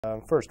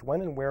First,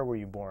 when and where were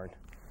you born?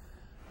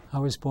 I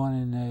was born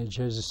in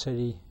Jersey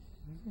City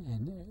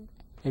in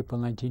April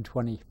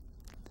 1920.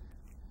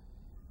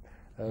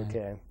 Okay.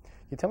 Can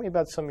you tell me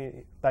about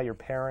about your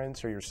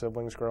parents or your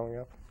siblings growing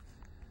up?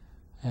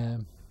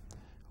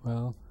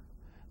 Well,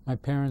 my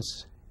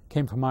parents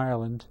came from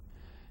Ireland,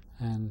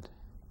 and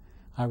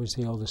I was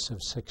the oldest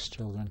of 6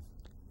 children.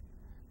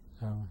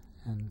 So,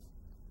 and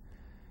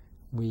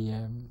we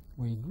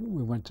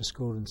went to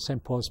school in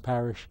St. Paul's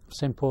Parish,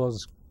 St.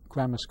 Paul's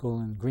Grammar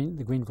School in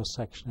the Greenville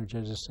section of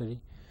Jersey City,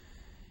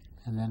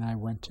 and then I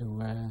went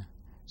to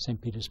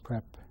St. Peter's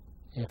Prep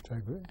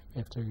after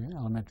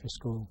elementary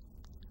school.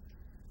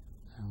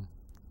 Can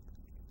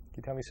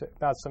you tell me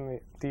about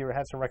do you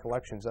have some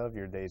recollections of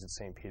your days at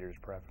St. Peter's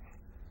Prep?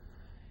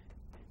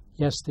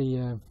 Yes,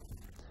 we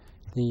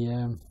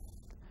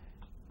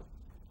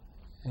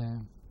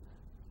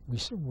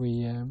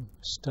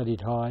studied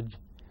hard,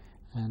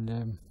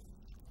 and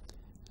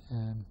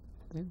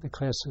the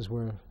classes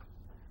were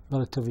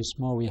relatively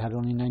small. We had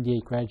only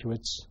 98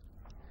 graduates.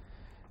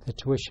 The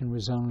tuition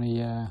was only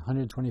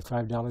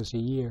 $125 a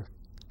year,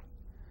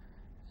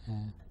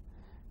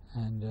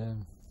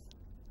 and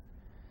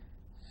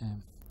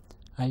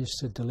I used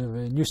to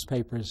deliver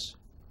newspapers.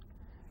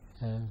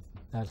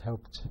 That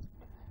helped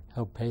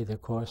pay the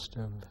cost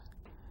of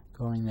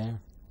going there.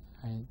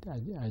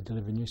 I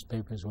delivered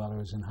newspapers while I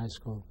was in high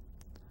school.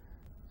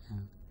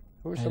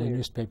 I had a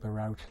newspaper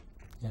route.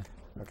 Yeah.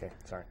 Okay,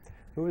 sorry.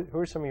 Who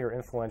are some of your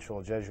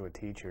influential Jesuit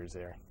teachers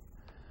there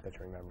that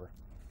you remember?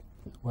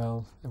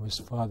 Well, there was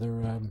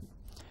Father.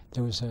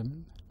 There was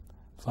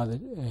Father.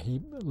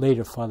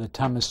 Later Father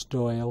Thomas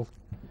Doyle,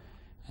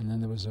 and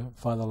then there was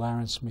Father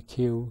Lawrence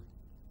McHugh.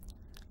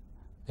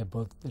 They're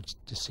both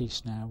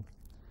deceased now.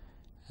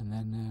 And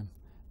then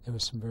there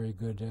was some very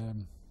good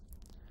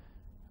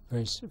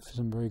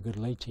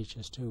lay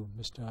teachers too,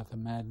 Mr. Arthur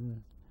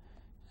Madden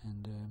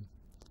and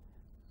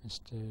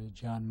Mr.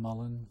 John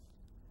Mullen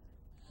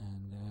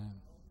and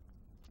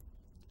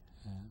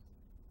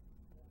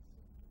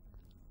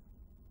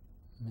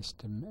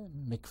Mr.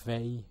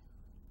 McVeigh,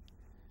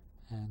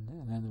 and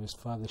then there was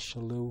Father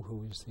Shalou, who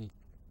was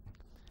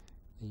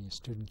the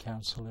student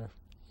counselor.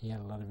 He had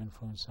a lot of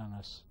influence on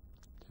us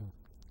too.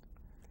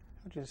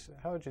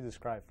 How would you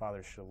describe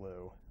Father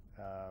Shalou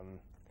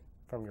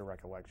from your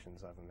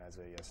recollections of him as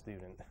a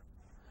student?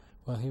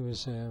 Well, he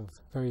was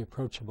very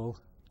approachable,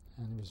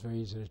 and he was very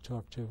easy to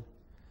talk to.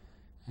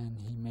 And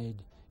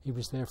he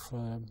was there for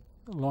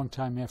a long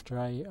time after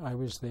I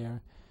was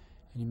there,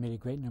 and he made a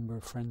great number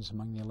of friends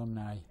among the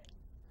alumni.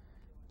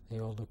 They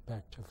all look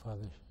back to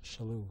Father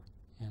Shalou.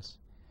 Yes,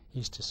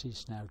 he's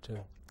deceased now too.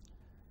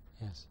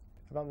 Yes.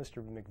 How about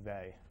Mr.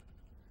 McVeigh?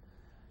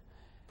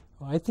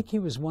 Well, I think he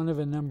was one of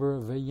a number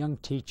of young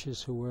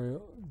teachers who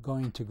were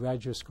going to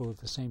graduate school at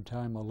the same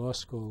time, or law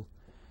school,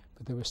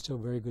 but they were still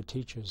very good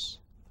teachers,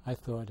 I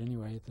thought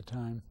anyway at the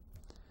time.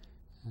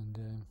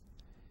 And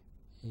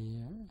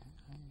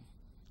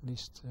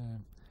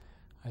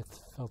I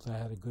felt I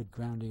had a good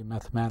grounding in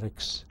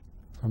mathematics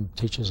from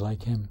teachers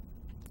like him.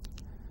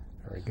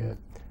 Very good.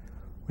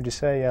 Would you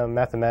say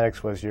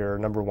mathematics was your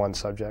 #1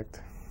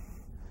 subject?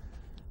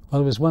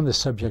 Well, it was one of the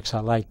subjects I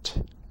liked.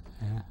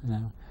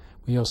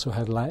 We also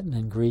had Latin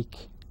and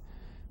Greek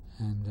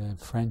and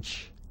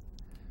French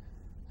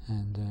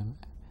and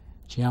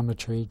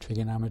geometry,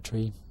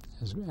 trigonometry,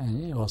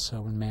 and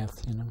also in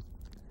math, So.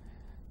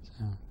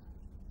 And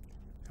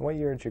what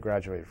year did you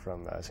graduate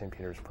from St.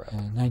 Peter's Prep?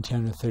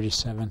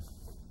 1937,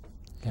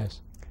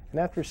 yes. And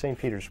after St.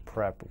 Peter's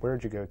Prep, where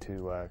did you go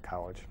to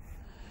college?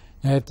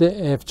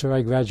 After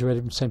I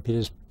graduated from St.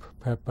 Peter's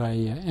Prep, I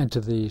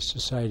entered the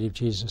Society of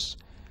Jesus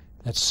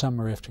that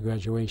summer after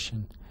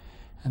graduation.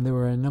 And there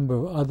were a number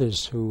of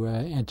others who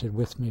entered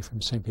with me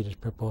from St. Peter's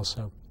Prep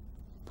also.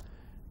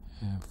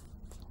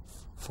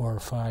 4 or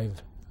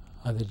 5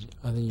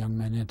 other young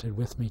men entered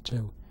with me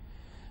too.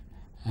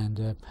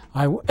 And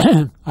I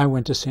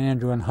went to St.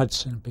 Andrew on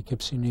Hudson,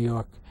 Poughkeepsie, New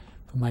York,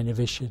 for my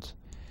novitiate,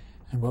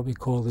 and what we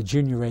call the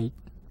juniorate,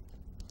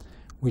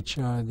 which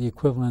are the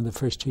equivalent of the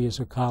first 2 years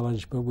of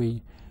college, but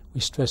we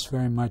stress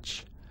very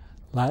much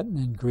Latin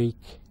and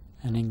Greek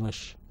and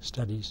English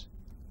studies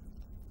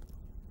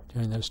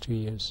during those 2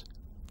 years.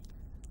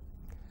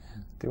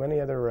 Do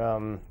any other,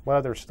 what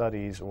other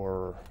studies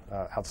or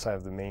outside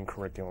of the main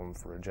curriculum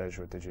for a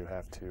Jesuit did you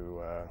have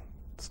to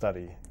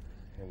study?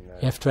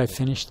 After I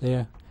finished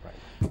there?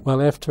 Right.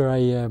 Well, after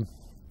I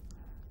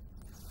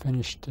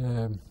finished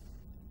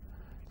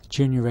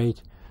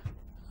juniorate,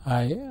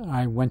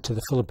 I went to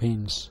the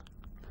Philippines.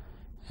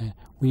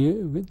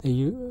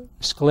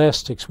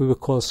 Scholastics, we were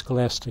called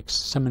scholastics,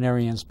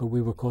 seminarians, but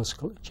we were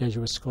called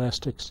Jesuit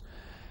scholastics.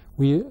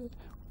 We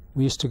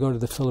used to go to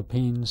the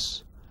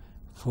Philippines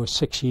for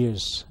 6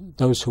 years,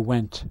 those who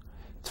went.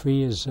 3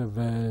 years of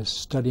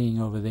studying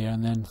over there,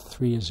 and then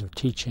 3 years of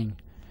teaching.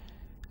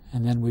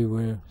 And then we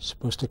were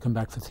supposed to come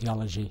back for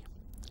theology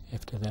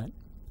after that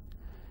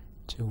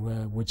to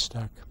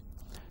Woodstock.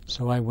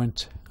 So I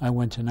went in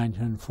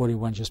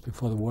 1941, just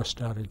before the war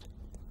started,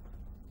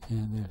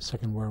 in the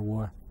Second World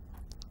War.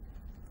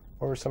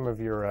 What were some of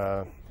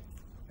your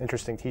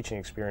interesting teaching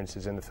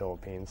experiences in the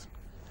Philippines?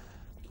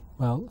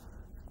 Well,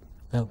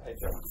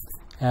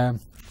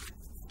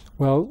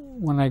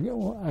 when I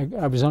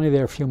was only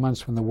there a few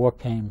months when the war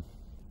came,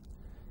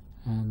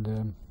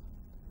 and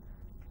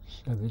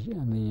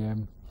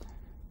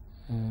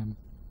the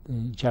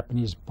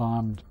Japanese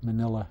bombed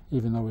Manila,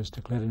 even though it was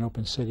declared an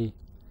open city,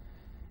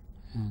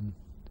 and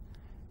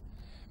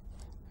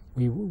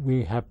we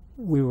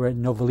were at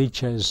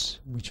Novaliches,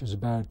 which was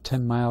about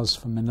 10 miles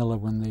from Manila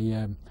when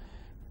in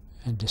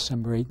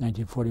December 8,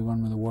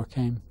 1941, when the war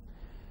came.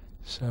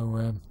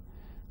 So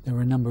there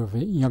were a number of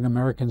young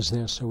Americans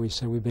there, so we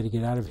said we better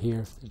get out of here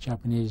if the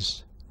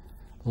Japanese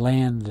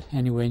land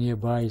anywhere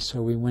nearby.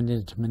 So we went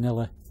into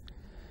Manila,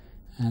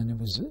 and it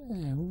was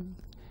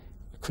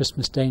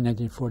Christmas Day,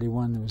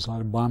 1941. There was a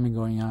lot of bombing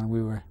going on.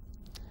 We were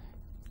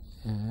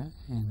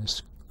in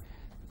this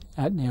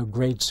Ateneo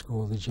grade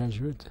school. The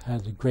Jesuit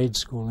had a grade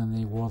school in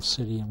the walled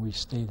city, and we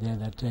stayed there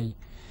that day.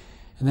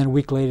 And then a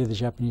week later, the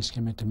Japanese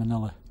came into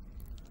Manila.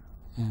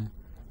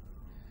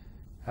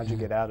 How'd you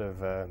get out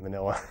of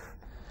Manila?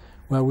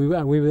 Well, we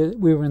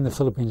were in the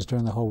Philippines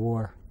during the whole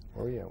war.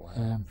 Oh yeah,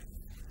 wow.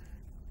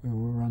 We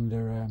were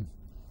under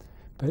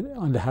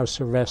house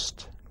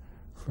arrest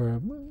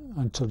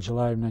until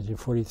July of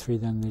 1943.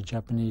 Then the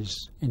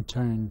Japanese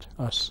interned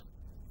us.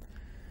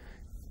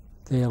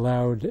 They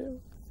allowed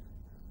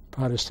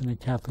Protestant and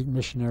Catholic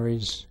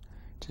missionaries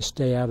to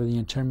stay out of the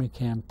internment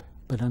camp,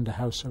 but under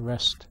house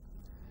arrest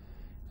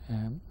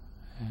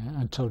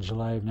until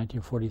July of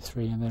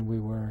 1943, and then we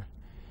were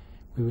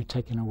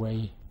taken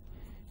away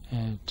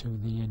to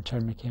the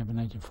internment camp in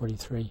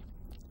 1943.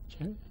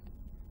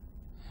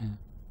 That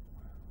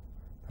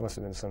must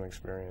have been some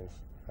experience.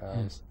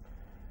 Yes.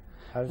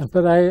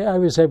 But I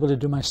was able to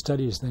do my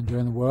studies then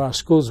during the war. Our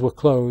schools were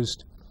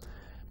closed,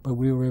 but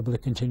we were able to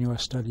continue our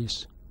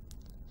studies.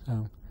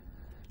 So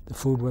the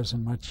food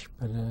wasn't much,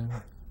 but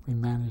we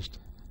managed.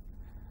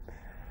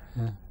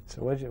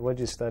 So what'd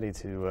you study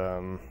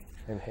to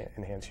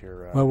enhance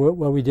your... Well,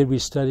 what we did, we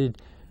studied...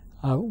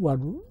 what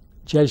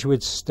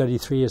Jesuits study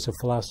 3 years of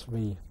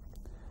philosophy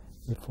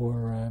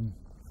before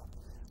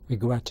we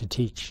go out to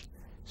teach.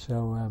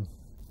 So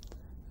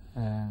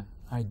I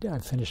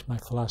finished my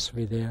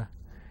philosophy there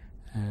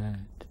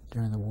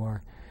during the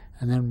war.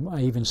 And then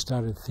I even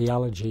started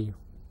theology,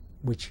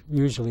 which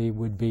usually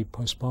would be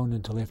postponed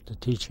until after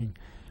teaching.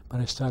 But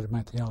I started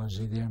my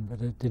theology there,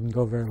 but it didn't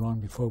go very long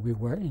before we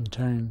were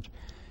interned.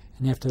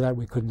 And after that,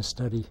 we couldn't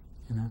study,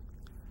 No.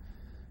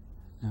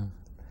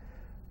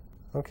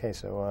 Okay,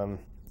 so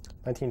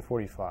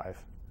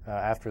 1945,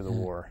 after the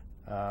war,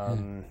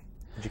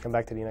 did you come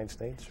back to the United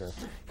States, or?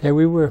 Yeah,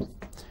 we were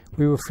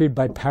freed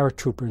by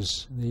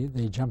paratroopers.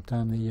 They jumped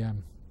on the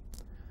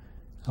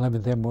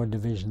 11th Airborne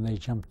Division. They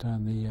jumped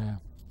on the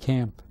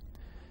camp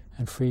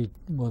and freed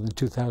more than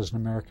 2,000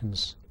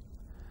 Americans,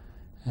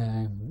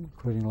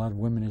 including a lot of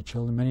women and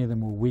children. Many of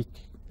them were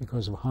weak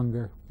because of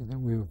hunger.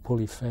 We were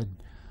poorly fed.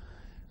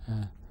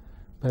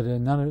 But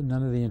none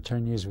of the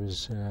internees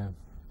was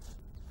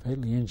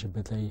fatally injured,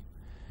 but they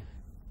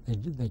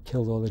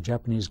killed all the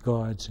Japanese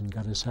guards and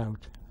got us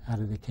out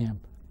of the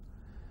camp.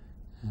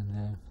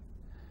 And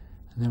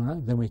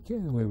then we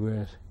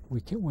were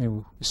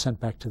sent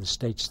back to the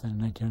States then in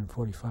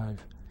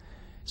 1945.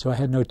 So I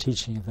had no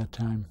teaching at that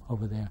time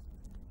over there.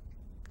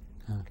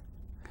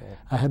 Okay.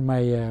 I had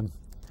my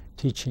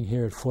teaching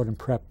here at Fordham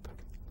Prep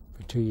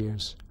for 2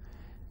 years,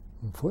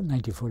 from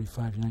 1945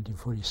 to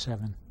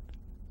 1947.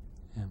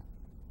 Yeah.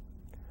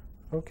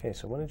 Okay,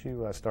 so when did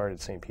you start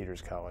at St.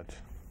 Peter's College?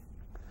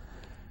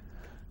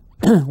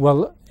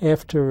 Well,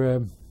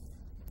 after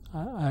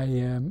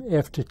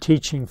after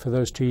teaching for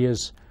those 2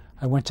 years,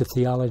 I went to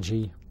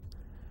theology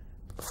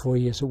for 4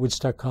 years at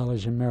Woodstock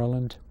College in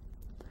Maryland,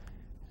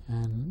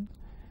 and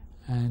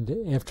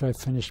after I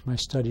finished my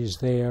studies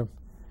there,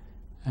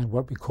 and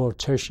what we call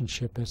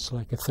tertianship, it's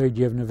like a third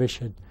year of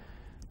novitiate,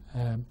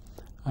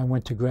 I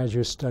went to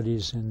graduate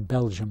studies in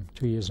Belgium,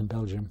 2 years in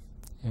Belgium,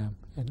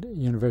 at the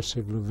University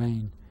of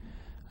Louvain,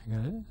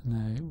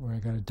 where I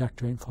got a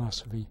doctorate in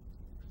philosophy.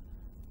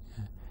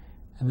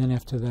 And then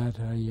after that,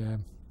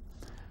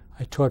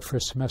 I taught for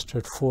a semester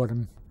at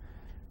Fordham,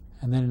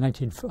 and then in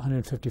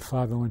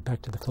 1955 I went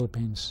back to the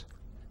Philippines.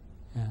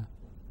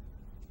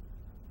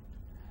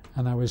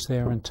 And I was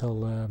there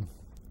until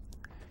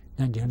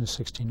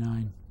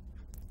 1969.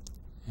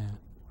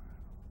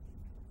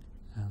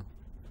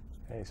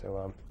 Okay,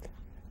 so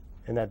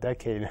in that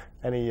decade,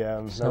 any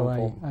so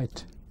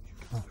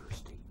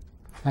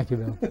thank you,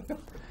 Bill.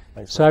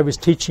 Thanks, So I was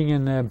teaching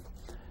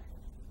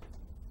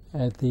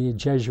at the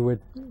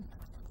Jesuit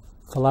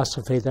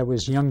philosophy. That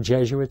was young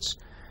Jesuits,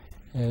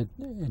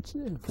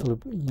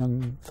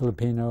 young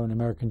Filipino and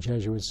American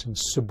Jesuits in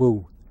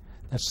Cebu.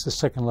 That's the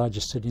second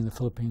largest city in the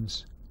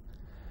Philippines.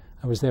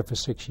 I was there for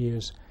 6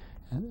 years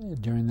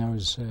during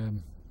those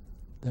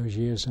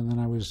years, and then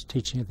I was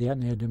teaching at the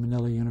Ateneo de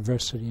Manila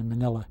University in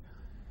Manila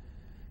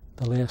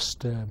the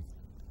last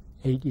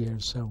 8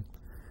 years, so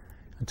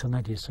until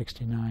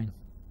 1969.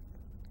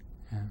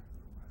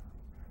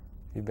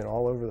 You've been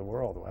all over the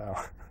world.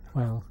 Wow.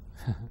 Well,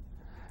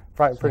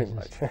 Pretty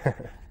much.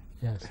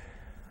 yes.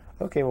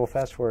 Okay, well,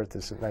 fast forward to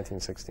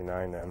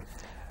 1969 then.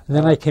 And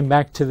then I came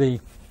back to the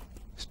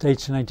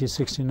States in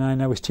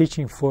 1969. I was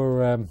teaching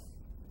for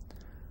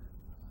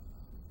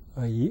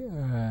a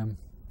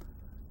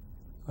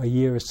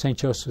year at St.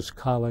 Joseph's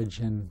College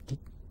in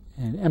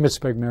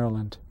Emmitsburg,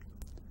 Maryland.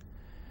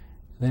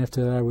 Then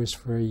after that, I was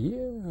for a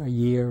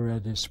year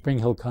at Spring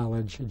Hill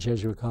College, a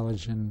Jesuit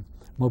college in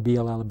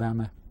Mobile,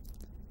 Alabama.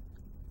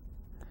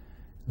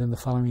 Then the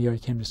following year, I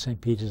came to St.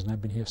 Peter's, and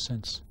I've been here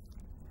since.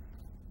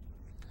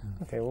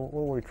 Okay, well,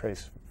 we'll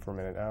retrace for a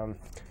minute. Can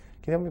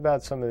you tell me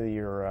about some of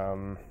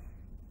your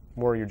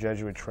more your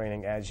Jesuit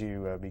training as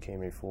you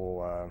became a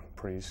full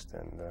priest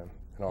and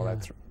all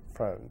that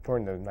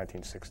during the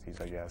 1960s,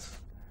 I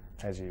guess,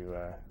 as you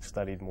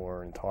studied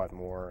more and taught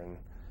more and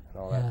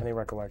all that? Any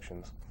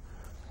recollections?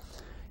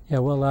 Yeah,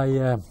 well,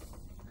 I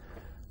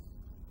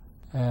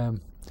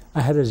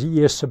had a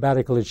year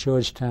sabbatical at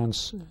Georgetown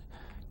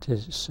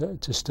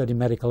to study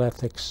medical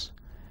ethics,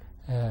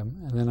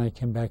 and then I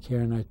came back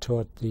here and I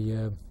taught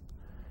the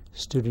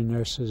student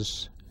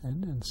nurses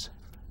and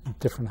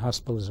different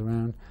hospitals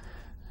around,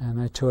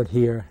 and I taught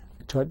here.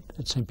 I taught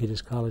at St.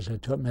 Peter's College. I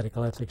taught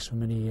medical ethics for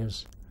many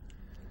years.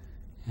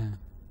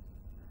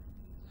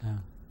 Yeah.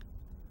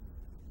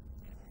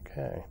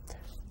 Okay,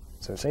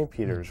 so St.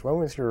 Peter's. When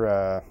was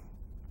your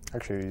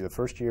actually the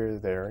first year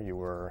there? It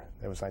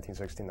was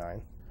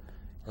 1969.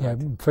 Yeah,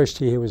 first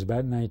year here was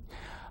about 9.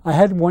 I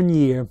had 1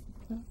 year.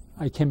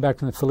 I came back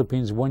from the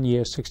Philippines 1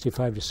 year,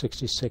 65 to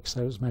 66.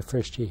 That was my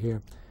first year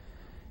here.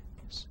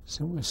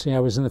 So, see, I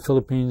was in the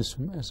Philippines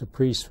as a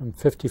priest from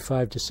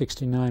 55 to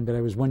 69, but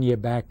I was 1 year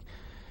back.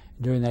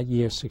 During that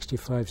year,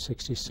 65,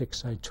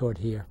 66, I taught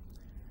here.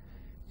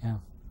 Yeah.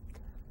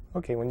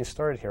 Okay, when you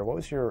started here, what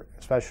was your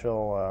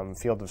special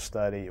field of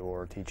study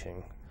or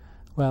teaching?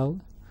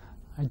 Well,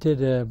 I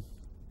did a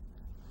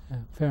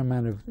fair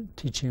amount of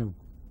teaching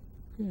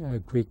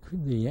of Greek,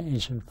 the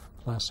ancient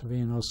philosophy,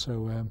 and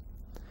also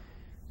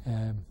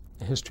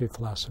the history of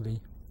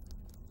philosophy.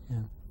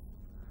 Yeah.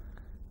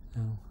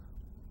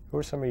 Who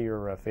are some of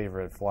your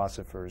favorite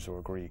philosophers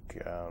or Greek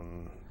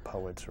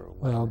poets or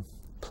whatever? Well,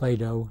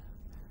 Plato,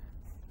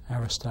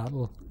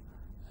 Aristotle,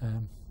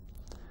 and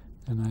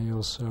I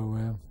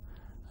also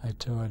I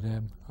taught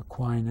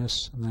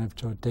Aquinas, and then I've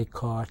taught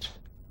Descartes.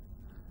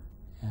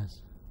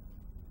 Yes.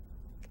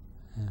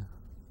 Yeah.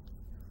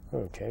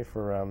 Okay,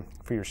 for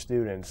your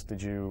students,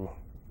 did you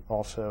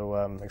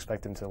also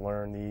expect them to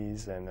learn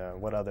these, and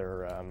what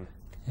other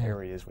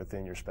areas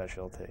within your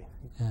specialty?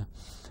 Yeah.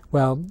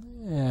 Well,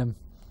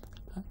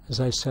 as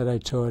I said, I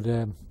taught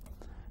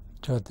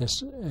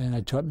this, and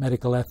I taught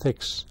medical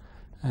ethics,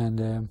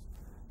 and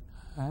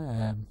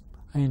I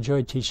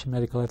enjoyed teaching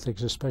medical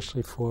ethics,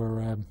 especially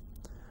for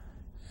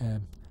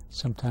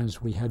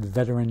sometimes we had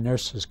veteran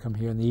nurses come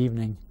here in the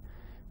evening,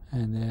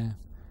 and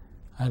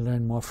I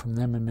learned more from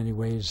them in many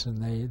ways than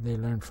they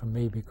learned from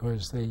me,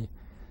 because they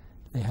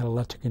had a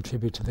lot to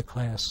contribute to the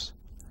class.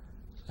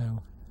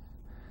 So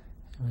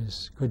it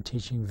was good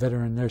teaching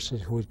veteran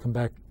nurses who would come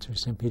back to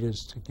St.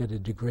 Peter's to get a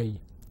degree.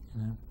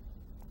 You know.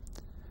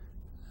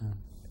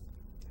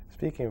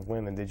 Speaking of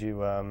women,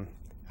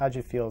 how'd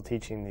you feel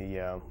teaching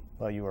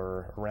well, you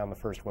were around the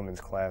first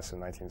women's class in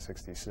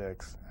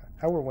 1966.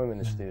 How were women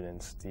as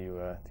students? Do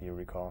you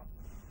recall?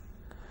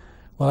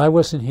 Well, I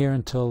wasn't here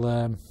until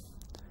the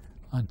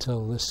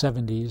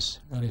 70s,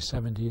 early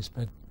 70s,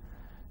 but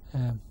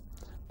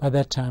by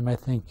that time I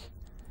think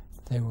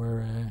they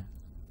were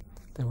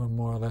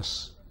more or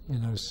less,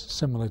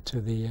 similar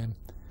to the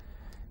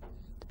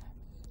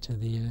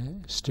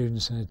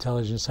students in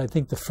intelligence. I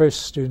think the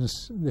first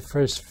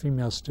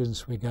female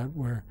students we got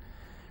were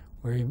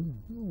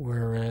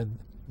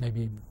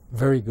maybe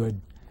very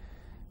good,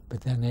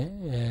 but then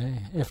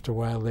after a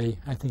while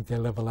I think they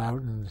level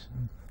out and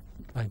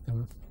like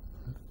the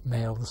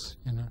males,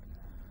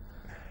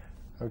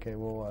 Okay,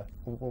 we'll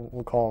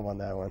call them on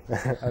that one.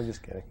 I'm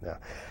just kidding. No.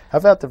 How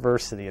about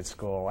diversity at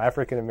school?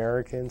 African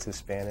Americans,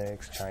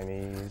 Hispanics,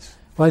 Chinese?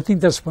 Well, I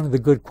think that's one of the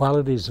good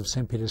qualities of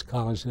St. Peter's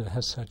College, that it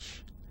has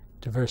such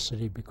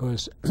diversity,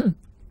 because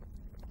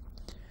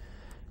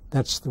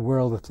that's the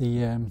world that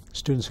the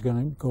students are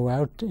going to go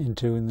out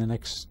into in the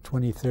next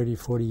 20, 30,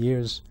 40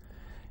 years.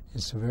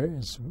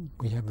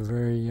 We have a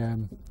very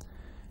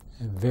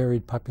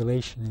varied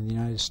population in the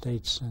United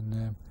States,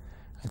 and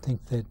I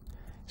think that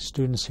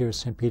students here at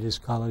St. Peter's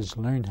College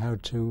learn how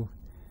to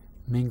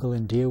mingle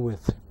and deal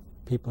with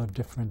people of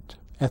different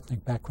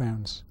ethnic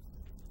backgrounds.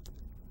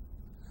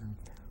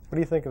 What do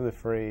you think of the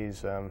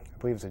phrase, I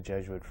believe it's a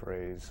Jesuit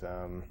phrase,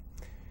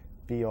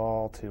 be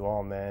all to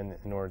all men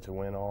in order to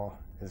win all?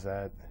 Is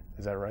that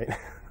right?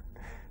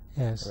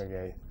 Yes.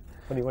 Okay.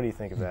 What do you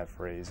think of that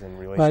phrase in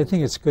relation? Well, I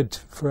think it's good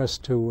for us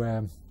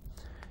to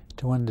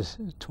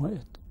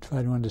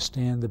try to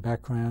understand the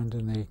background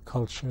and the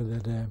culture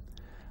that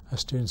our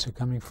students are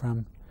coming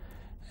from.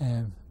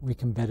 We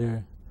can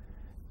better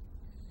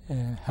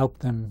help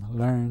them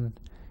learn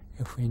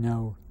if we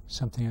know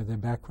something of their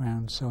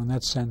background. So in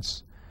that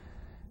sense,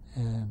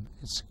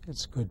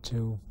 it's good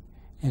to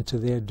enter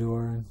their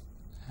door and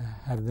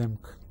have them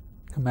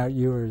come out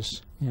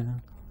yours, you know.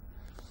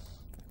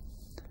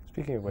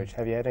 Speaking of which,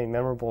 have you had any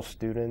memorable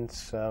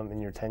students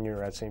in your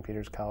tenure at St.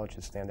 Peter's College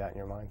that stand out in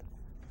your mind?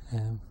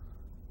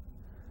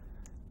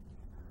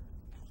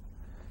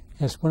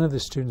 Yes, one of the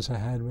students I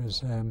had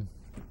was,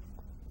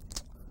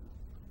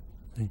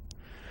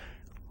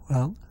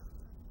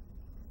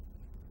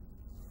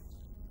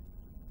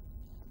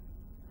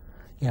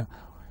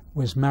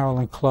 was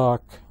Marilyn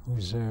Clark,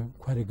 who's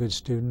quite a good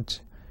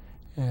student.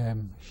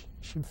 In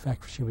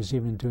fact, she was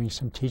even doing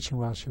some teaching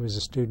while she was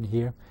a student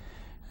here,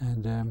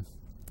 and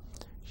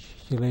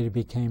she later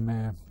became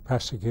a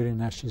prosecutor, and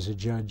now she's a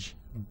judge.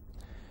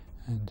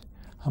 And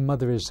her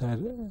mother is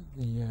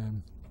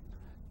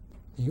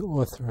the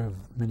author of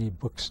many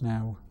books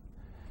now.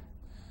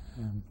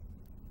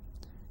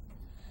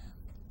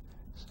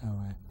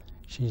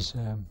 She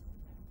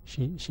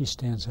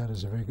stands out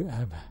as a very good,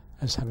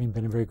 as having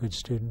been a very good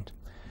student.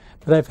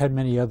 But I've had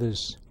many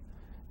others.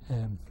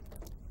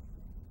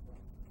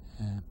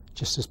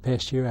 Just this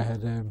past year, I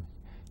had a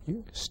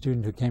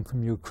student who came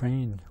from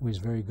Ukraine who was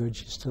very good.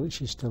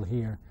 She's still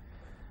here.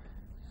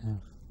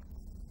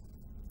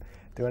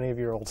 Do any of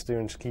your old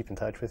students keep in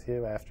touch with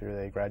you after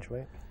they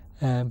graduate?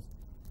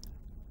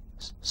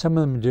 Some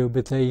of them do,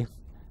 but they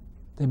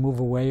move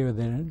away, or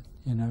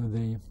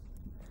they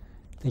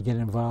get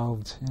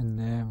involved in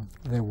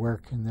their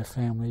work and their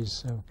families.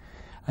 So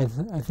I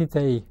think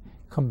they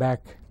come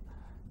back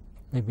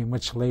maybe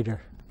much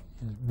later.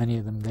 Many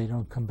of them, they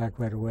don't come back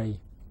right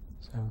away.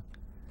 So,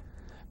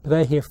 but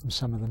I hear from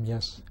some of them.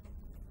 Yes,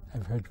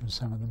 I've heard from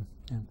some of them.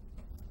 Yeah.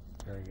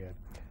 Very good.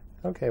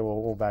 Okay, well,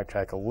 we'll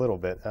backtrack a little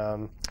bit.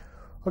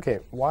 Okay,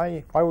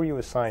 why were you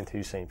assigned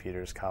to St.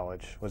 Peter's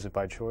College? Was it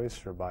by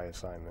choice or by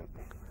assignment?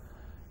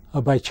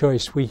 By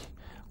choice. We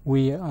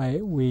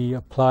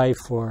apply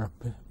for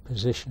a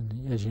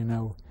position, as you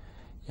know.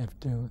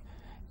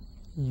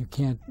 You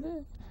can't.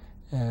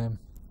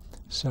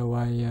 So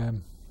I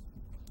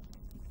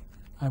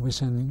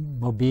was in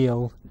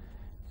Mobile,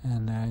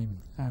 and I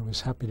was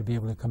happy to be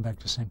able to come back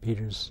to St.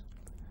 Peter's.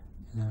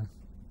 You know.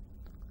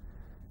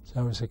 So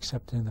I was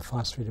accepted in the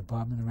philosophy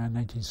department around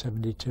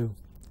 1972.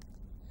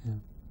 Yeah.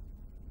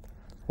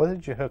 What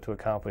did you hope to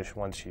accomplish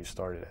once you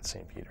started at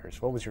St. Peter's?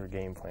 What was your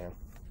game plan?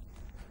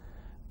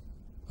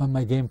 Well,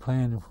 my game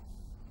plan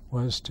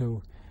was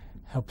to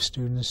help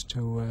students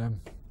to,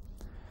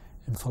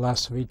 in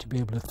philosophy, to be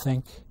able to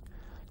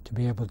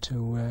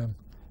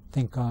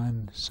think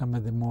on some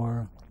of the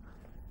more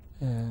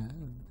the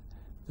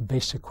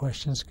basic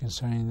questions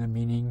concerning the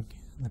meaning,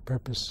 the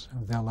purpose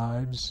of their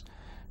lives,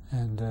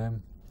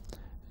 and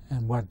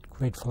what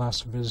great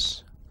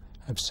philosophers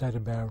have said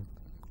about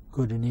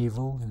good and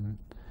evil,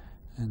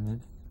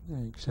 and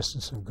the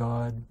existence of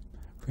God,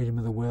 freedom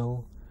of the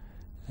will,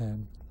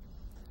 and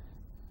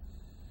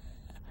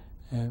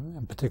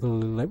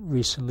particularly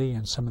recently,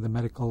 and some of the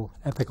medical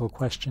ethical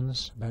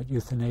questions about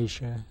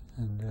euthanasia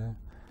and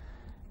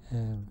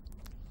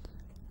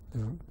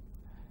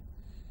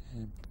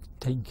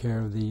taking care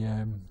of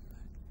the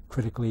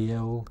critically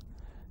ill,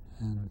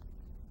 and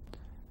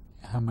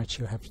how much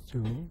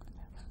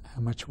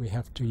we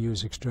have to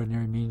use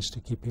extraordinary means to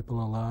keep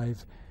people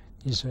alive.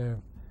 These are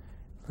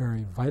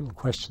very vital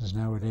questions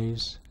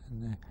nowadays,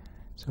 and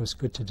so it's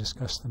good to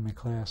discuss them in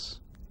class.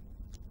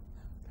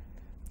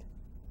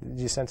 Did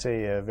you sense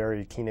a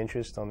very keen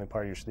interest on the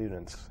part of your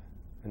students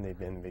in the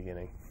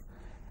beginning?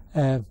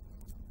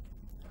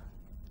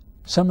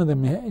 Some of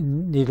them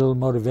need a little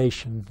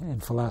motivation in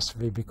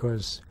philosophy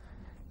because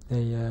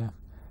I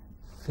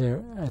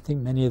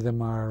think many of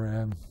them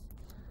are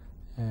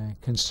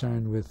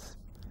concerned with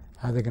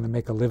how they're going to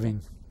make a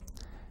living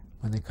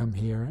when they come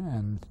here,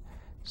 and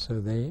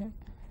so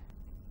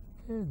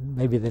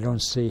maybe they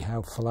don't see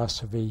how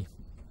philosophy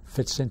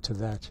fits into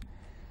that.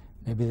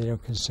 Maybe they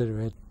don't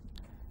consider it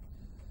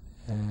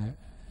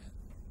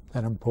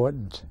that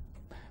important.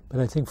 But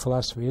I think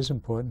philosophy is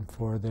important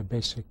for their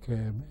basic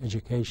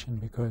education,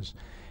 because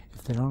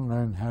if they don't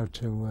learn how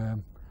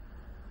to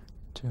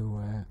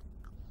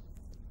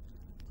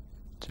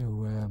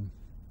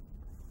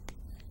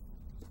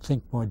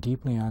think more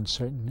deeply on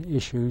certain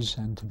issues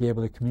and to be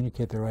able to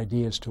communicate their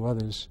ideas to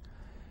others,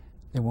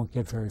 they won't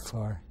get very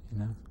far, you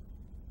know.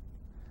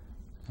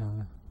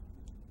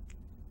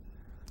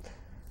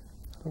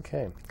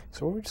 Okay,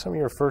 so what were some of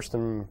your first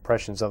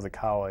impressions of the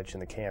college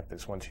and the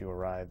campus once you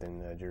arrived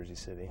in Jersey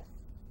City?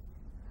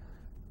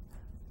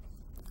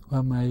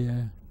 Well,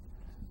 my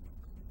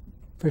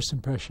first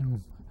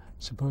impression, I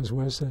suppose,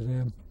 was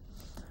that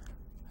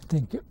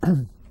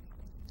I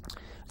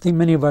think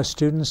many of our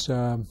students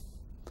are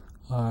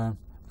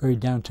very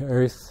down to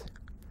earth.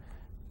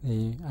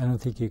 I don't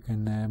think you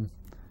can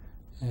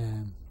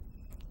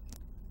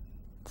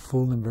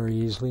fool them very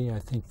easily. I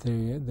think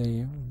they're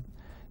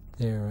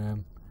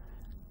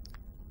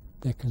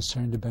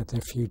concerned about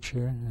their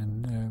future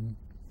and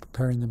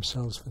preparing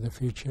themselves for their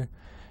future,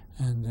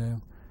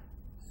 and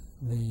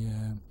they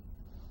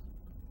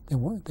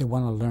want to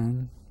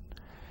learn.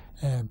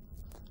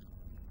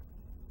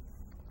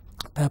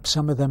 Perhaps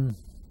some of them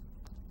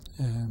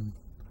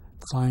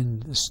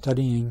find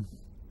studying,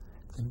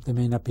 they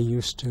may not be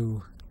used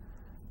to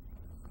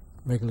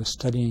regular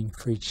studying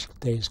for each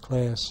day's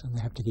class, and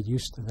they have to get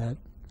used to that.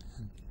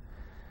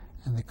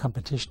 And the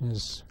competition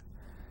is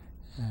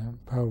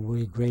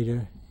probably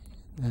greater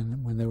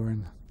than when they were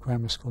in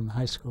grammar school and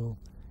high school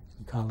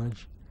and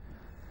college.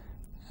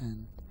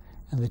 And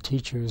the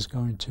teacher is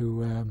going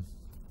to,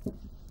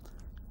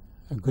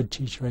 a good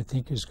teacher, I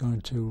think, is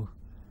going to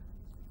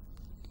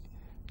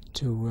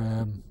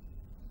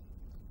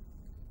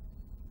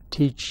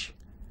teach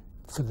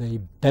for the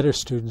better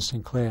students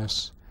in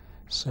class.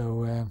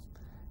 So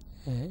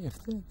if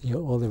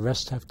all the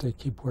rest have to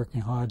keep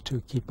working hard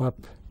to keep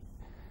up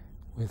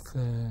with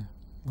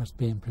what's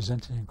being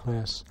presented in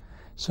class.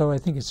 So I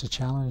think it's a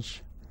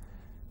challenge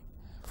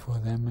for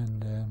them,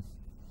 and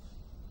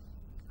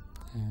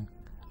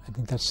I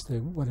think that's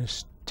what a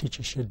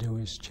teacher should do,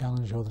 is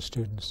challenge all the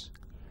students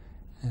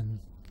and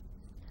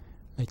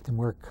make them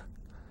work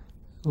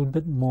a little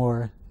bit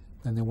more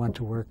than they want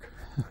to work.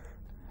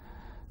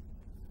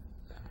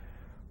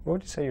 What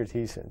would you say your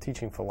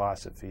teaching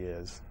philosophy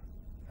is?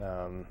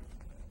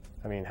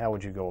 I mean, how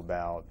would you go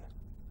about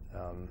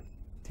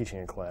teaching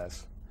a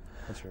class?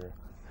 What's your...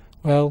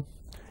 Well,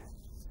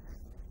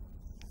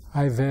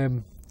 I've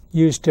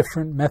used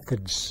different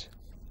methods.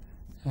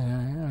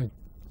 I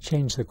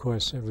change the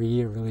course every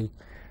year, really.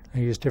 I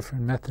use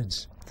different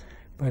methods.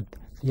 But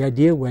the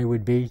ideal way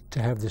would be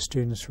to have the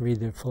students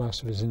read their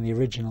philosophers in the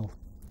original.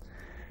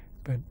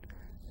 But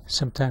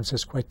sometimes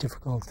it's quite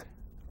difficult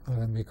for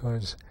them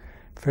because,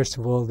 first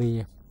of all,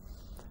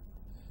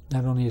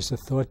 not only is the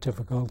thought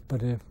difficult,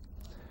 but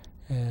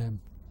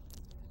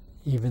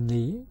even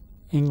the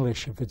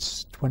English, if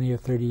it's 20 or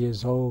 30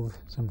 years old,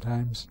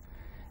 sometimes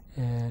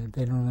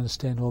they don't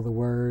understand all the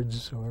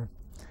words, or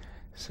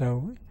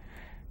so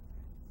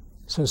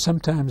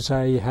sometimes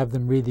I have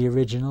them read the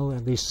original,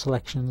 at least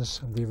selections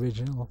of the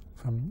original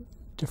from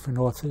different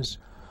authors,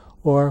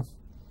 or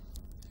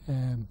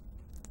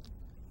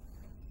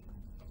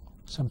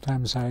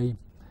sometimes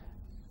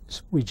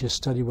we just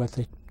study what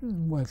the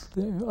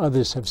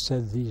others have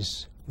said,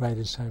 these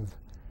writers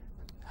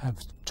have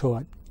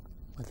taught,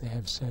 what they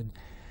have said.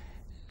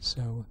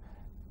 So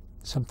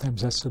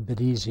sometimes that's a bit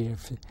easier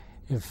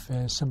if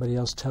somebody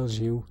else tells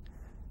you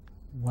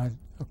what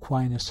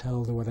Aquinas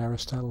held or what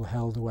Aristotle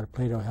held or what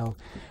Plato held.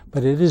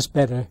 But it is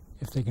better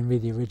if they can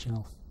read the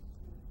original.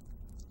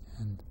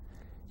 And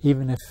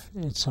even if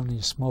it's only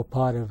a small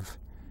part of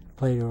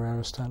Plato or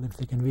Aristotle, if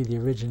they can read the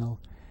original,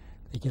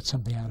 they get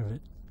something out of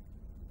it.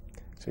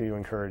 So you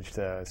encouraged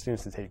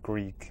students to take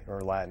Greek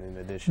or Latin in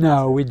addition?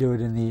 No, we do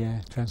it in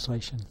the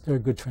translation. There are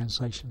good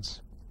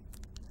translations.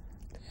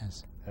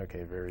 Yes.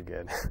 Okay, very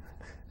good.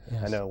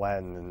 Yes. I know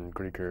Latin and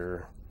Greek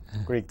are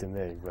Greek to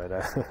me, but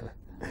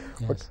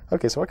yes.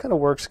 Okay, so what kind of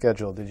work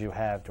schedule did you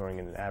have during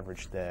an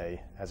average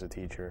day as a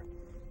teacher,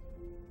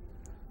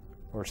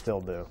 or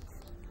still do?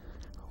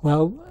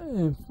 Well,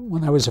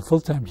 when I was a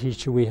full-time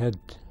teacher, we had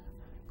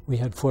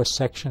 4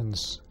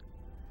 sections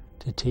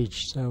to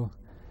teach, so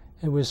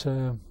it was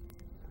an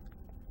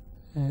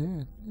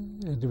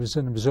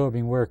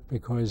absorbing work,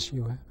 because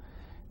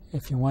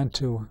if you want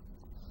to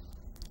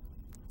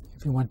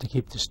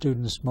keep the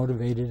students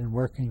motivated and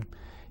working,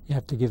 you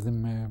have to give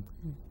them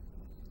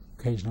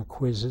occasional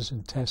quizzes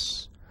and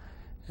tests,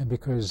 and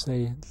because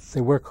they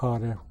work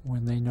harder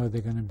when they know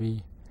they're going to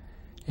be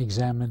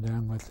examined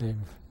on what they've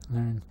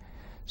learned.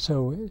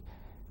 So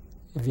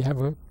if you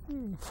have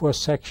 4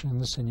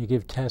 sections and you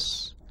give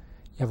tests,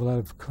 you have a lot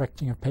of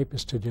correcting of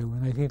papers to do,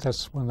 and I think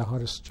that's one of the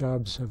hardest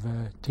jobs of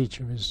a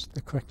teacher, is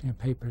the correcting of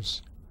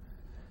papers.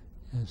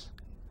 Yes.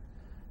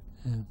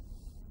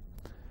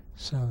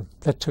 So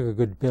that took a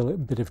good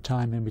bit of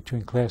time in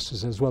between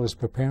classes, as well as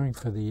preparing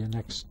for the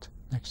next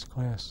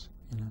class.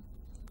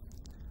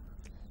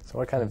 So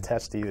what kind of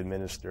tests do you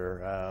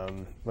administer?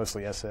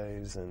 Mostly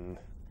essays and...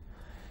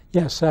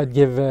 Yes, I'd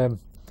give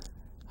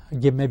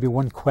maybe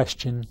one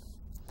question.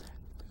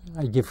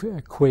 I'd give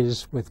a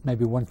quiz with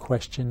maybe one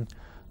question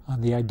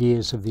on the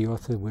ideas of the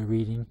author we're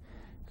reading,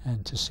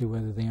 and to see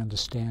whether they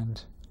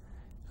understand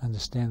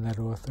that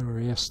author, or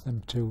ask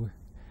them to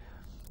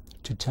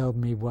tell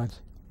me what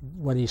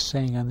he's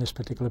saying on this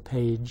particular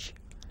page.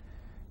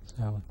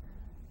 So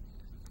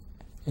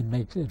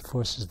it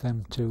forces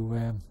them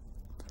to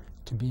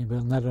be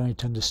able not only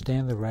to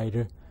understand the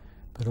writer,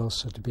 but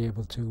also to be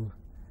able to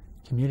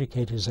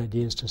communicate his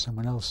ideas to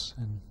someone else,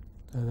 and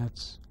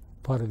that's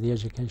part of the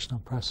educational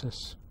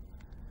process.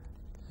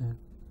 Yeah.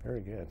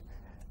 Very good.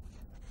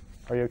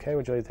 Are you okay?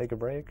 Would you like to take a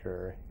break,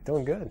 or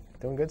doing good?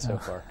 Doing good so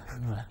far.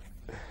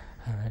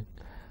 All right.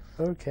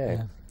 Okay.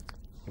 Yeah.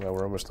 Well,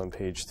 we're almost on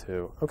page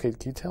 2. Okay,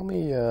 can you tell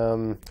me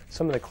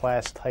some of the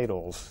class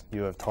titles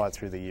you have taught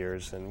through the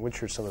years, and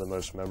which are some of the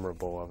most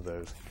memorable of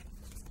those?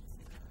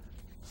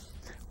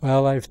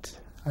 Well, I've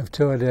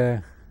taught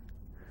a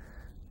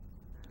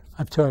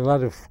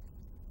lot of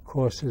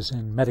courses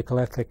in medical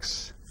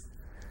ethics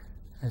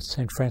at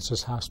St.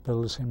 Francis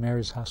Hospital, St.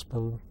 Mary's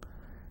Hospital,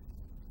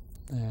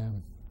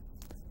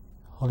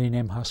 Holy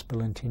Name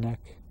Hospital in Teaneck,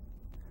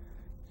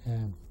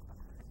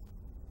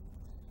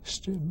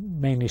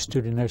 mainly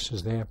student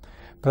nurses there.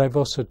 But I've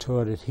also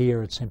taught it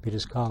here at St.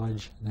 Peter's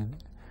College,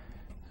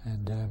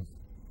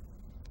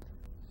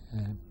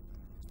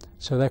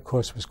 so that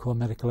course was called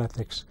Medical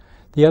Ethics.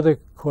 The other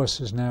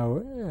courses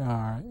now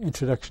are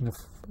Introduction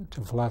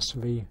to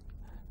Philosophy,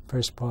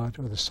 first part,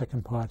 or the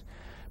second part.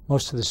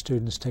 Most of the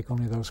students take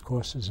only those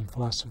courses in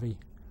philosophy.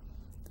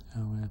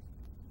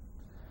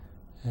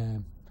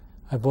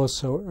 I've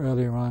also,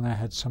 earlier on, I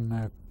had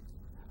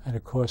a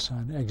course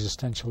on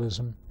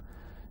existentialism,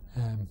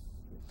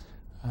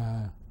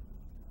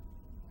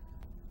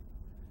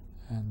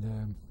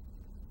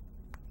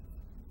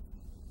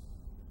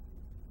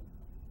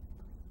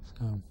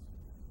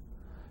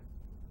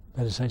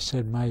 but as I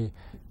said, my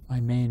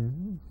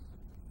main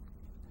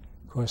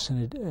course in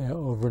it,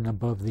 over and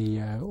above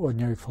the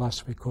ordinary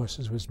philosophy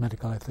courses, was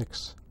medical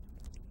ethics.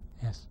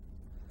 Yes.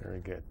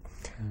 Very good.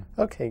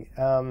 Okay,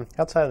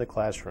 outside of the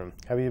classroom,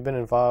 have you been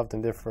involved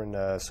in different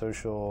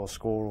social,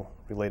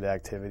 school-related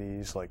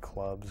activities like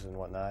clubs and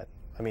whatnot?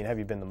 I mean, have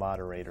you been the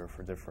moderator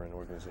for different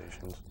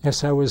organizations?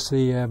 Yes, I was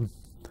the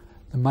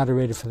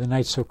moderator for the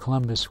Knights of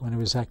Columbus when it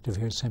was active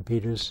here at St.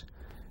 Peter's,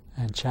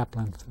 and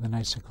chaplain for the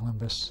Knights of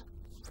Columbus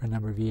for a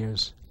number of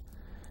years.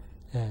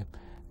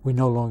 We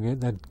no longer,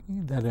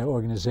 that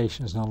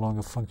organization is no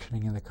longer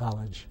functioning in the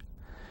college,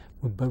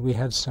 but we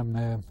had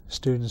some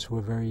students who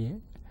were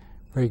very,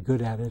 very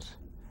good at it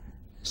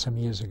some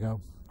years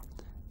ago.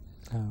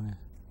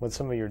 What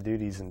some of your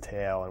duties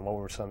entail, and what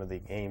were some of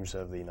the aims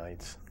of the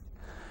Knights?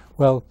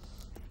 Well,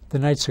 the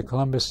Knights of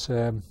Columbus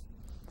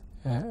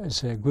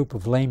is a group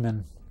of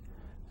laymen,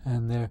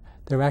 and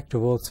they're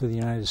active all through the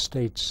United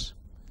States,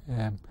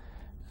 and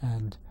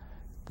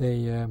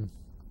they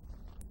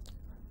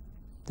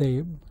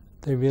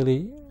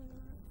really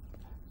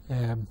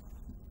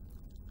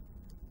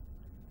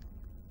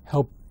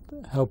help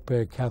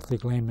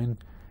Catholic laymen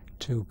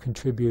to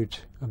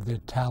contribute of their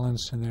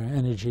talents and their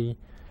energy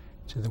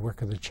to the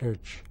work of the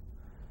church.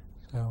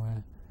 So,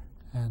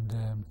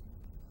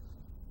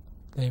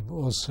 they've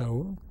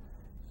also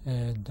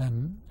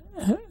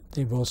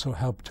they've also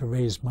helped to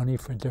raise money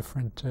for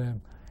different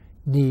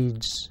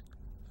needs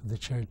of the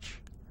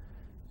church.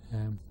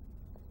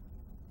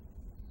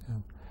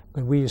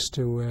 But we used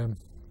to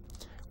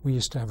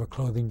have a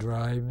clothing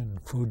drive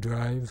and food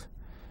drive,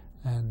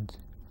 and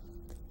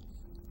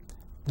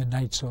the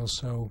Knights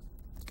also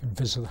can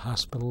visit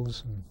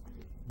hospitals and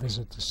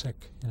visit the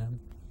sick.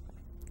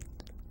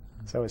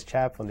 So, as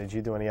chaplain, did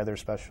you do any other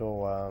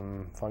special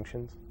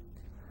functions?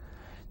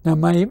 Now,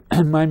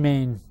 my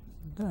main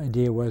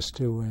idea was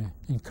to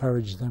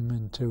encourage them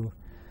and to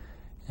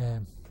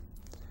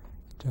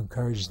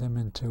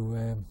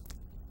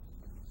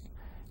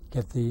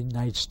get the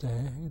Knights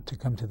to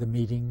come to the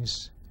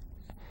meetings.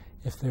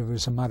 If there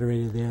was a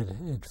moderator there,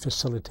 it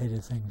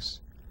facilitated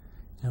things.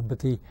 But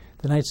the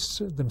Knights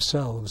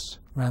themselves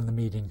ran the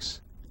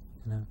meetings.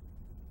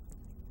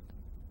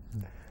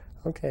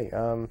 Okay.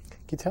 Can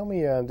you tell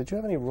me, did you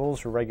have any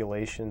rules or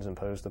regulations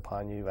imposed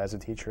upon you as a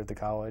teacher at the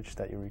college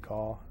that you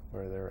recall?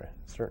 Were there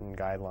certain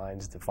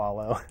guidelines to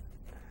follow?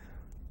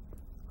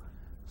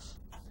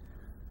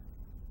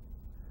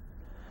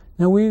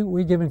 No,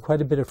 we're given quite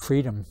a bit of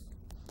freedom.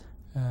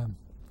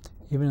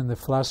 Even in the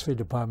philosophy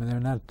department, a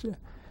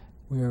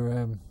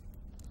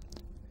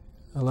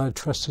lot of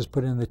trust is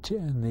put in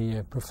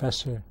the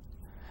professor.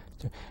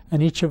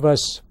 And each of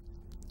us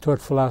taught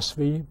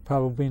philosophy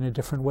probably in a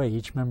different way,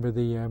 each member of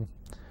the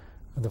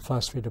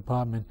philosophy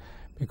department,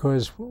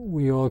 because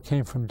we all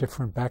came from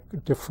different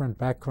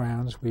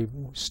backgrounds. We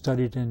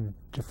studied in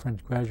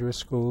different graduate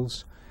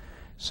schools,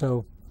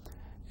 so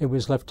it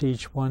was left to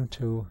each one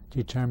to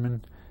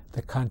determine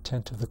the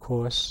content of the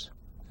course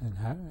and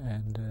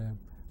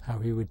how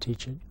he would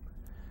teach it.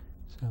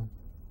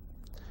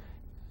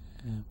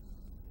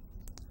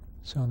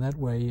 So in that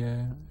way,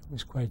 it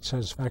was quite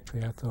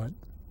satisfactory, I thought.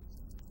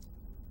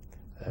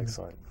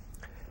 Excellent.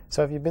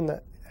 So have you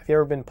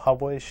ever been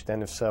published,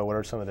 and if so, what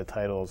are some of the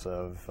titles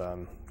of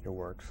your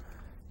works?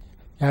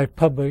 Yeah, I've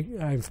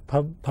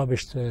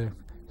published a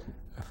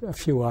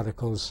few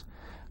articles.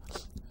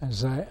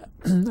 As I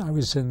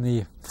was in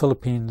the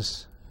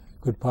Philippines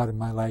a good part of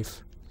my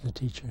life as a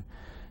teacher,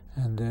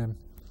 and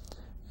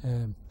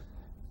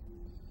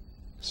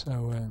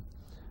so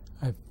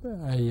I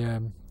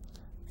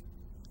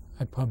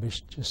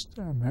published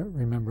I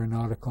remember an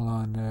article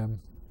on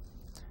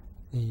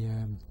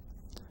the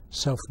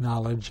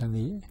self-knowledge and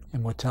the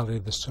immortality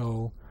of the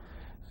soul.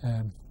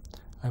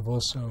 I've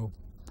also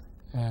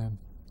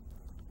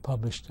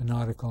published an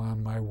article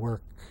on my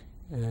work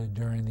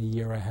during the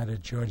year I had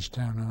at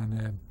Georgetown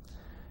on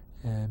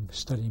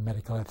studying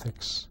medical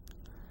ethics.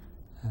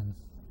 And,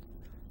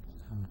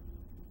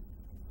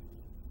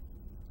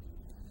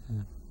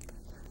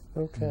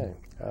 okay.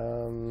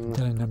 Done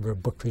a number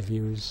of book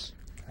reviews.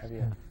 Have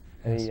you?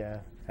 Any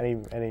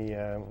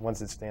ones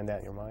that stand out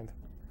in your mind?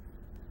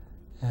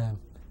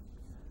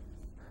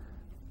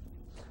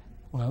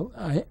 Well,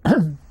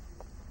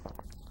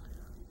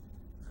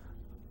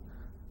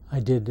 I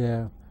did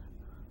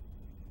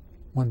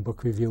one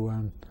book review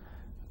on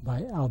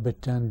by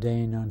Albert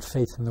Dundane on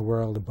Faith in the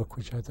World, a book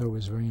which I thought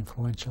was very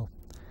influential.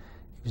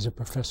 He was a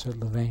professor at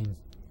Louvain.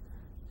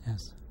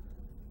 Yes.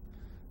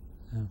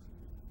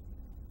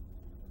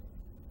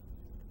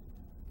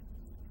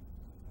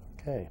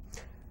 Okay.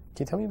 Can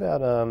you tell me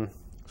about,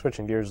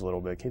 switching gears a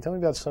little bit, can you tell me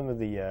about some of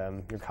the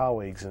your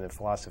colleagues in the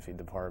philosophy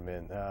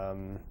department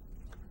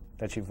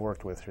that you've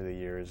worked with through the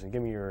years, and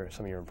give me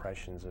some of your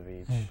impressions of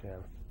each?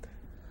 Yeah.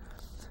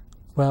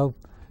 Well,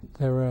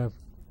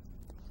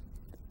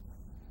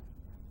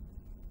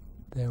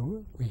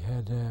 we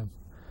had,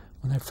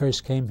 when I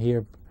first came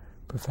here,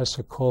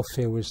 Professor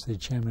Caulfield was the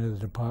chairman of the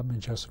department,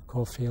 Joseph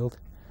Caulfield,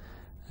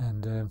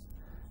 and then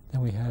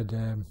we had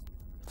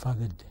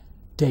Father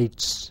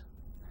Dates.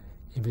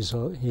 He was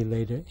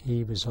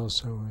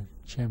also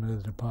chairman of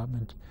the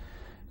department,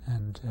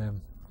 and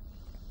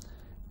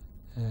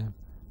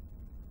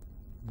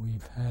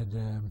we've had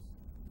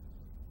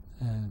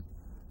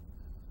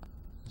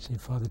let's see,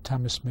 Father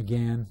Thomas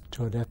McGann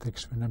taught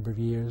ethics for a number of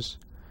years,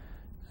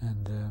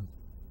 and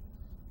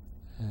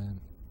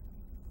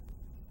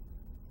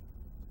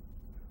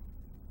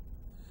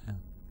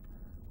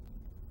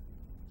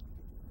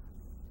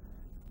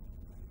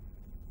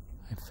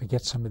I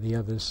forget some of the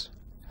others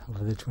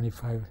over the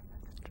 25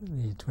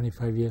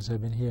 years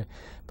I've been here,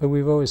 but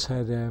we've always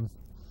had a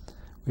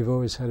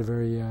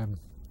very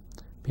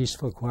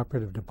peaceful,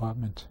 cooperative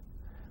department,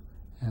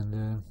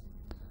 and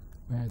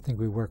I think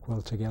we work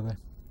well together.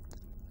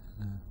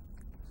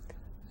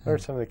 What are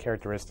some of the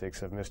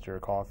characteristics of Mr.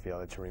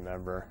 Caulfield that you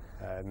remember,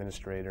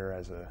 administrator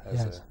as a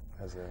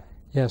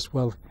Yes,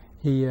 well,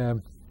 he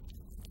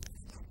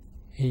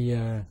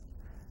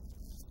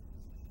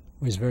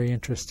was very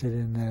interested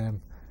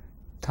in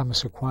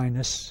Thomas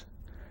Aquinas,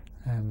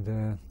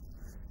 and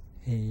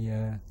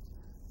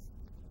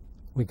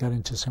we got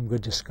into some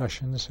good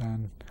discussions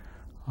on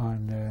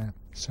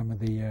some of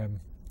the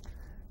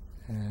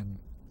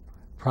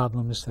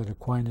problems that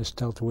Aquinas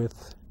dealt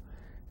with,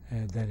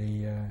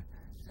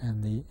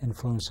 and the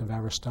influence of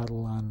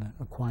Aristotle on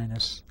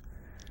Aquinas.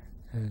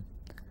 That's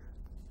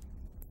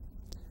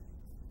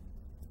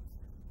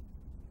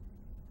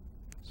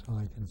all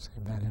I can say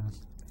about him.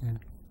 Yeah.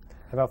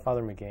 How about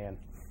Father McGann?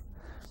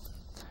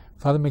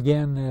 Father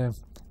McGann,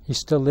 he's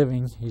still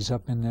living. He's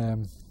up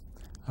in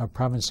our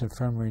province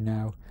infirmary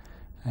now,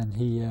 and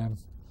he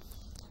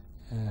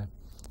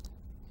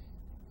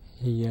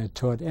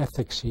taught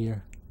ethics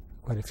here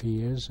quite a few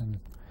years, and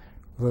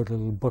wrote a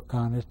little book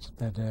on it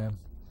that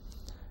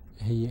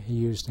he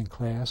used in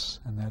class,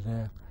 and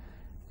that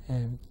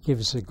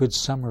gives a good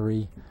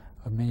summary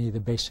of many of the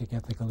basic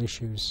ethical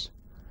issues,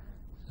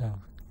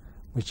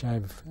 which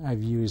I've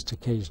used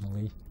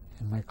occasionally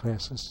in my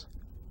classes.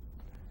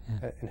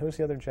 Yeah. And who's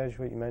the other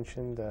Jesuit you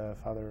mentioned,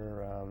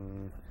 Father?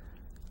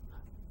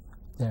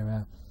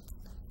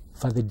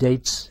 Father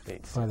Dates.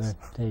 Father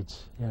Yes.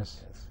 Dates.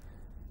 Yes.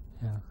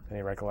 Yeah.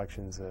 Any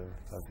recollections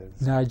of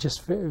his? No, I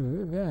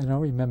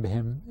don't remember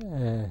him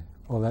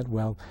all that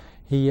well.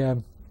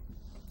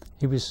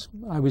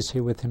 I was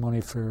here with him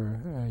only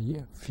for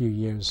a few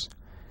years.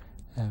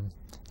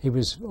 He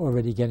was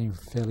already getting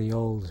fairly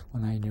old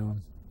when I knew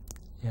him.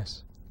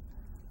 Yes.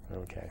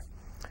 Okay.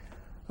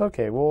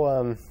 Okay.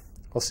 We'll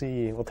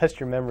see. We'll test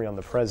your memory on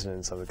the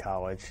presidents of the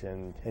college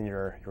and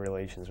your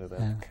relations with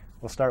them. Yeah.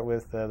 We'll start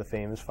with the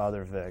famous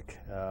Father Vic.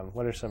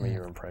 What are some of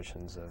your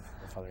impressions of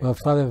Father? Well,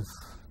 Father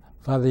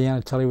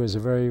Yanatelli was a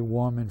very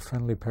warm and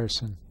friendly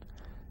person,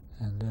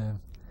 and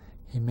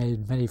he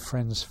made many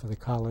friends for the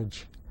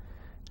college,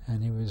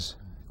 and he was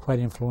quite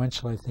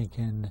influential, I think,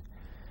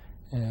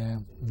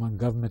 among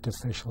government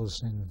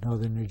officials in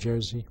northern New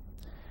Jersey,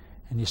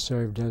 and he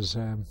served as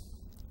a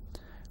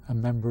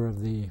member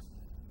of the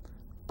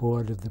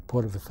board of the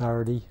Port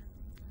Authority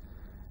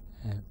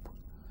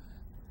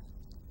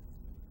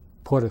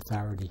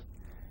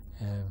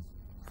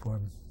for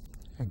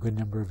a good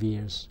number of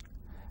years.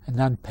 An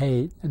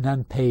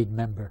unpaid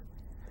member,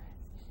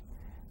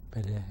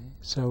 but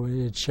so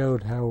it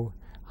showed how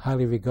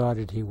highly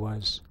regarded he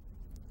was.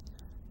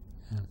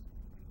 Do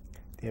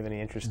you have any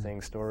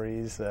interesting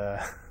stories,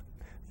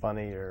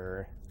 funny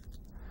or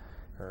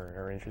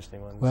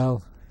interesting ones?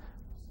 Well,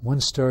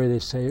 one story they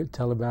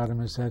tell about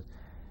him is that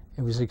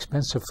it was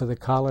expensive for the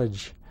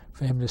college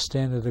for him to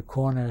stand at a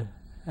corner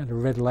at a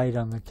red light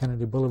on the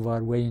Kennedy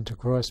Boulevard waiting to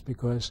cross,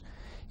 because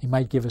he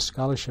might give a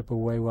scholarship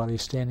away while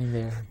he's standing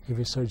there. He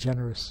was so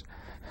generous.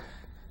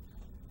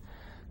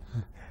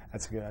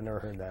 That's good. I never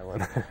heard that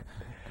one.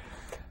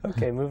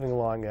 Okay, moving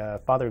along.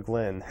 Father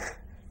Glynn,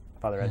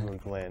 Father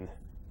Edmund Glynn.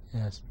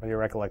 Yes. What are your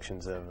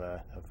recollections of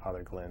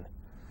Father Glynn?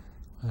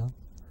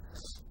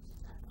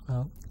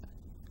 Well,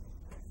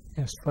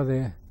 yes,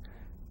 Father.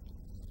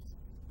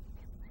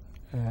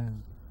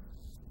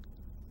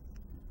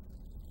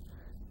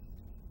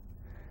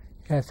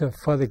 I thought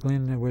Father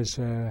Glynn was.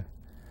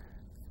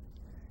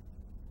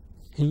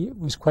 He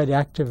was quite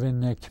active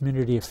in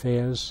community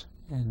affairs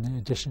in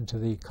addition to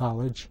the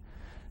college,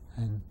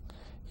 and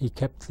he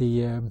kept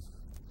the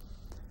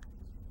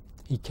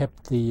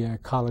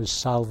college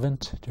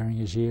solvent during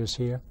his years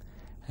here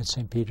at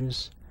St.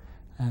 Peter's,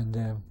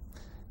 and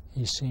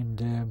he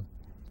seemed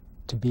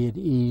to be at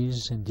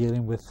ease in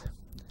dealing with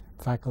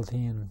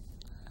faculty and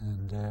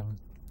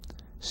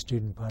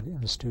student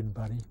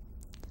body.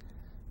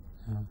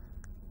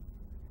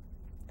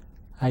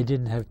 I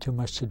didn't have too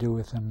much to do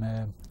with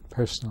him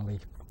personally,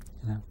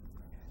 you know.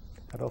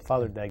 How about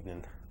Father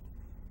Degnan?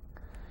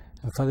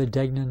 Father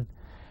Degnan,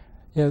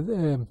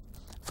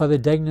 Father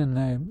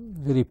Degnan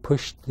really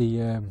pushed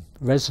the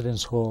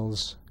residence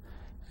halls,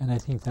 and I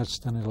think that's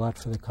done a lot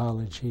for the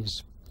college.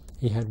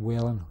 He had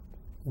Whalen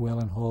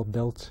Hall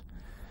built,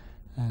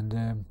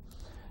 and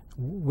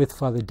with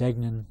Father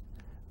Degnan,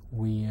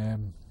 we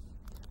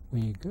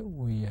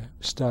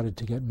started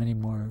to get many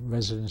more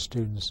resident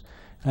students,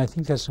 and I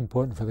think that's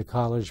important for the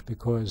college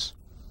because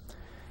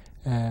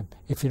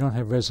if you don't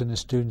have resident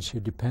students,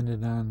 you're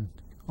dependent on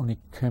only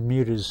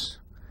commuters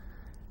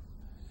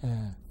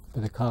for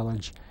the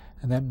college,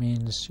 and that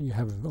means you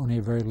have only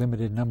a very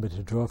limited number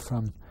to draw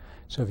from.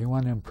 So if you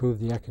want to improve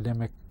the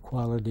academic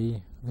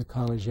quality of the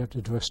college, you have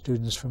to draw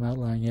students from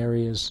outlying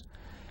areas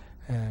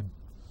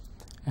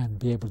and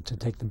be able to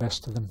take the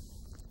best of them,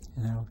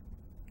 you know.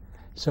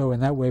 So in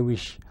that way,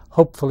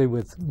 hopefully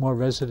with more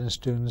resident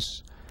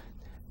students,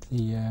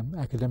 the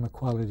academic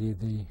quality of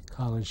the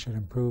college should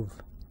improve.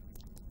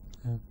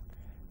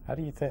 How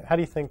do you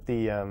think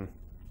the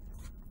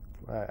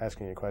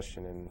asking you a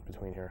question in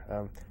between here?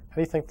 How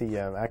do you think the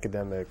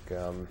academic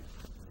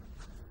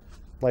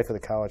life of the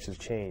college has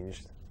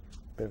changed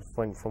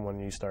from when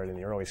you started in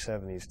the early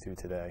 '70s to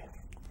today?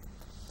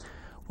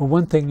 Well,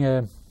 one thing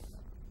I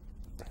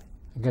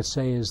gotta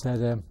say is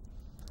that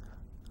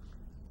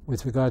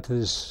with regard to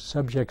the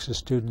subjects the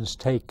students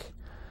take,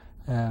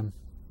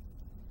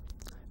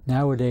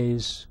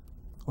 nowadays,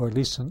 or at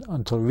least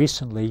until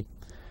recently,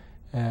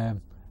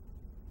 it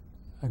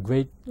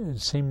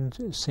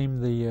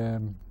seemed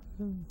the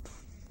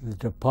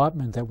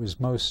department that was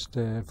most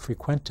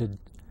frequented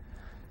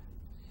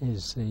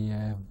is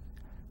the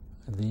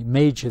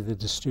major that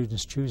the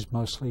students choose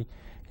mostly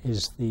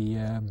is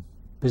the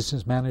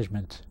business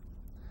management.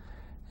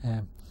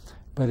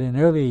 But in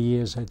earlier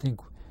years, I think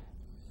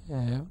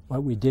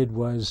what we did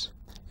was,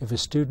 if a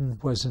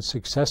student wasn't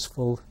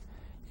successful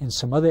in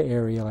some other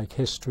area like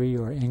history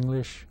or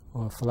English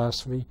or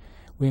philosophy,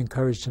 we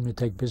encouraged them to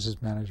take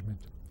business management.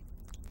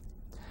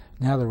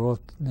 Now they're all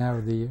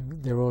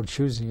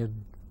choosing it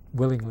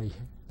willingly.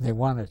 They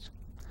want it.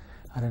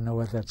 I don't know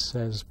what that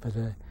says, but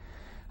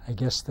I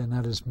guess they're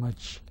not as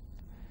much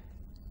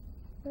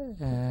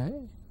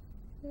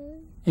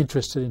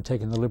interested in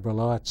taking the liberal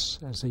arts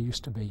as they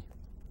used to be,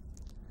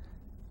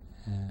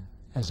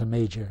 as a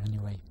major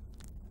anyway.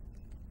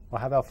 Well,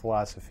 how about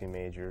philosophy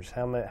majors?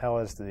 How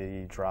has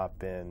the drop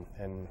been?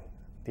 And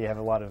do you have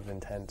a lot of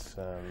intense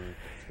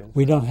students?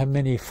 We don't have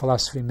many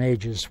philosophy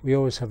majors. We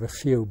always have a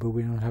few, but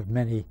we don't have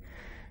many.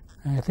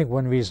 And I think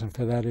one reason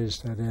for that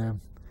is that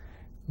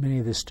many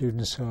of the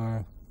students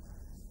are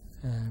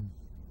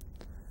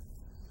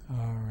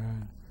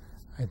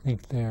I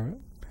think they're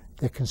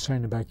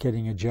concerned about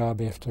getting a job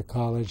after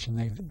college, and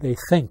they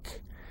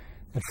think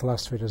that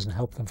philosophy doesn't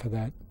help them for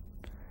that.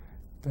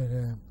 But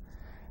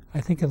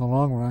I think in the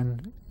long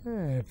run,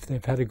 if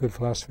they've had a good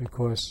philosophy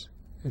course,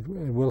 it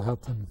will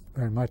help them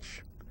very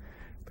much.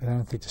 But I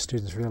don't think the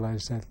students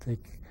realize that. They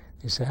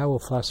say, how will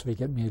philosophy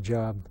get me a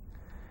job?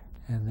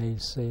 And they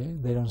say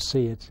they don't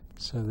see it,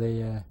 so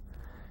they're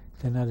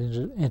not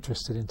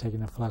interested in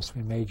taking a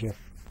philosophy major.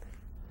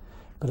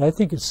 But I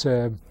think it's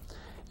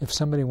if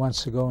somebody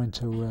wants to go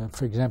into,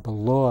 for example,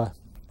 law, I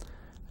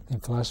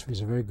think philosophy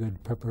is a very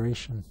good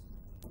preparation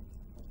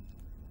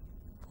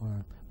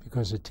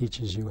because it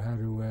teaches you how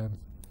to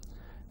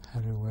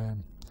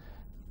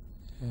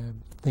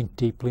think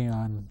deeply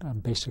on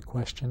basic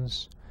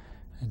questions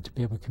and to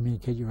be able to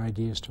communicate your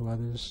ideas to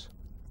others.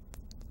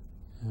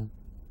 Okay,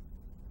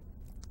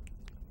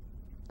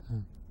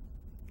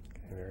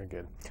 very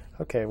good.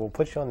 Okay, we'll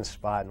put you on the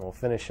spot, and we'll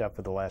finish up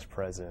with the last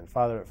president,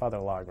 Father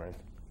Logren.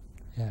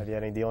 Yeah. Have you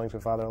had any dealings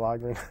with Father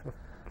Logren?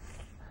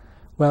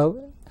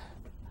 Well,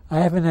 I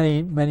haven't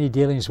had many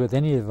dealings with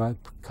any of our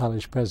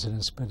college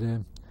presidents, but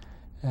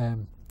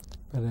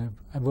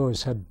I've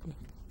always had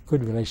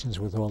good relations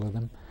with all of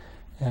them.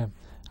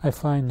 I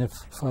find that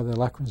Father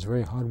Logren's a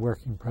very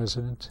hard-working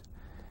president.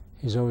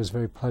 He's always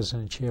very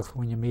pleasant and cheerful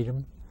when you meet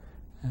him,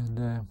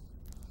 and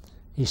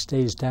he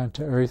stays down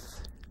to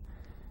earth.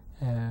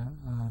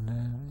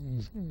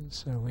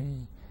 So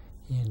he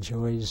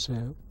enjoys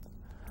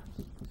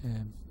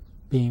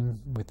being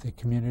with the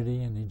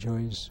community, and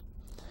enjoys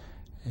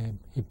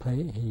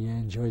he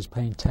enjoys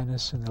playing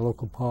tennis in the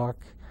local park.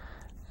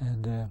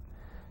 And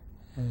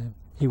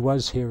he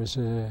was here as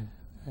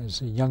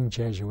a young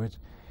Jesuit,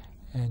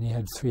 and he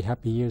had 3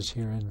 happy years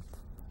here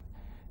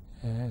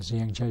as a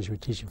young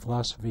Jesuit teaching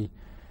philosophy.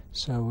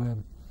 So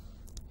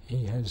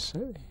he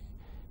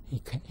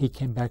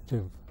came back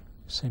to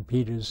St.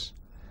 Peter's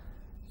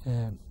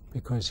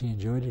because he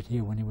enjoyed it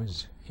here when he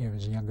was here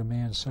as a younger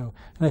man. So,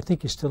 and I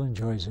think he still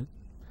enjoys it.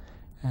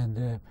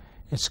 And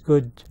it's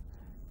good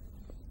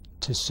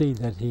to see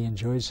that he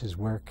enjoys his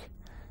work,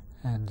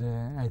 and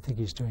I think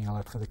he's doing a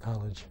lot for the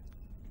college.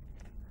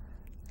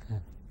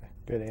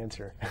 Good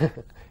answer.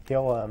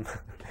 He'll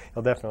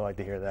definitely like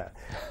to hear that.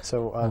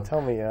 So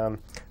tell me,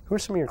 who are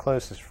some of your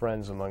closest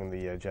friends among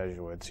the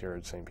Jesuits here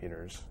at St.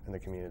 Peter's in the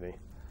community?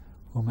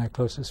 Well, my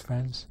closest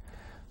friends?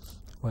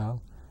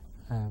 Well,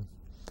 I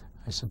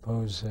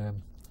suppose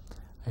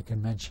I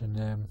can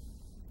mention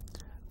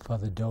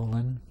Father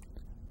Dolan,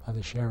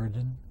 Father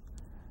Sheridan,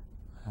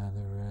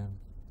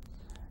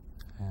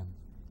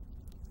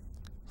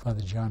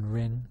 Father John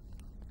Rinn,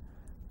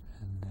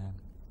 and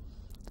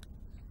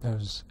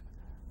those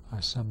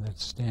are some that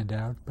stand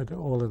out, but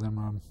all of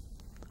them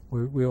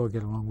we all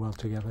get along well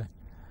together.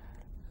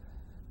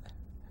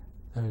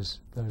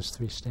 Those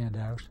three stand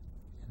out,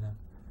 you know.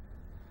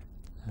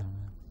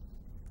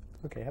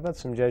 Okay, how about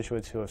some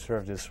Jesuits who have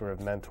served as sort of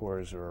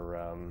mentors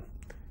or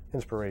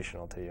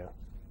inspirational to you?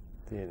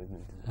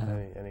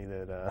 Any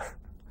that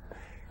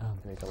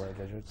any fellow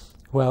Jesuits?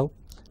 Well,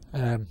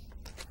 I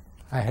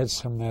had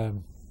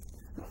some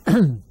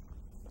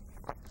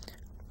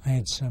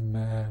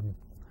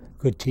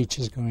good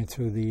teachers going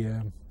through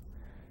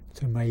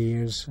through my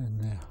years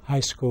in high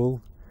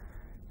school.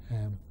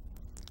 I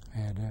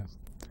had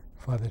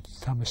Father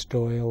Thomas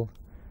Doyle,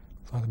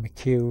 Father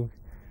McHugh,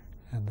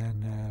 and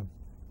then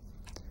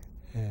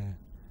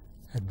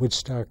at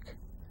Woodstock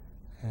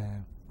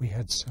we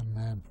had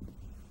some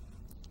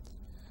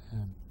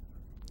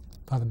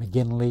Father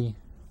McGinley,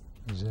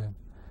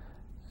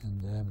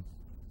 and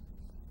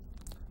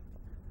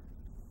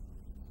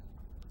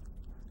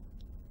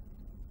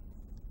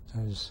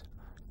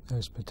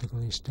those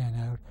particularly stand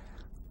out.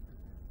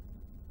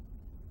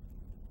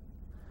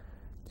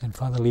 And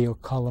Father Leo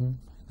Cullum in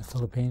the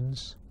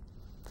Philippines.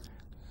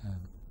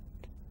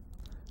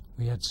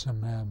 We had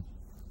some.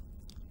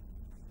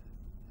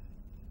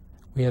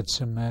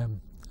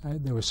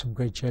 There were some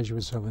great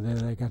Jesuits over there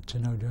that I got to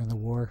know during the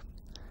war,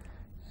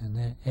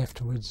 and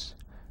afterwards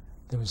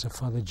there was a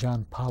Father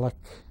John Pollock,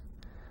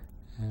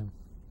 whom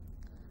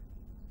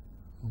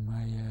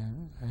I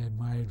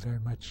admired very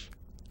much.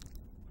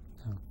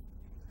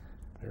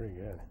 Very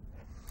good.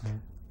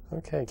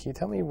 Okay, can you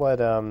tell me what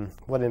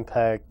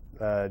impact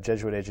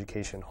Jesuit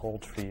education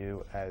holds for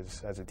you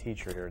as a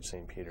teacher here at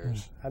St.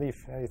 Peter's? How do you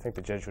think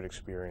the Jesuit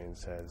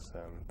experience has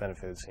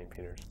benefited St.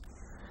 Peter's?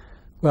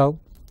 Well,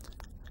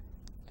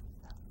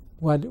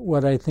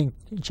 what I think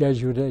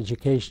Jesuit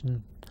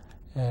education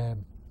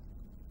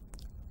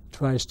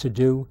tries to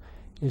do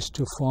is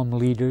to form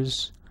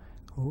leaders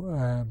who,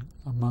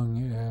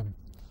 among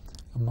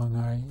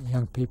our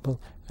young people,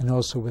 and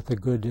also with a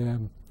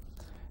good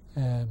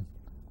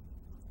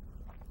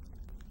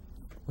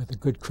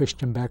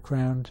Christian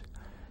background,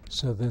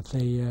 so that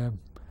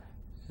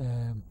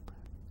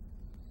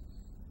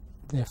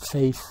their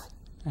faith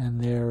and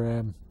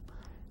their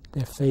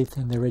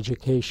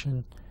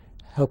education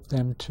help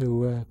them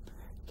to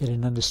get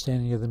an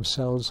understanding of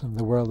themselves and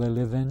the world they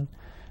live in,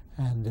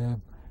 and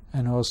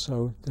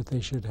also that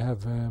they should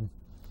have a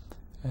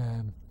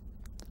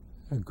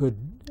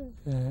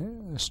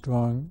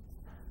strong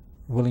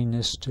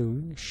willingness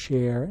to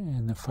share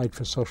in the fight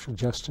for social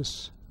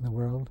justice in the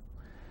world.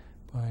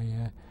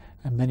 And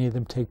many of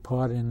them take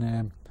part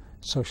in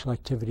social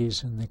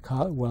activities in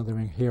while they're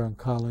here in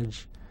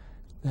college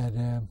that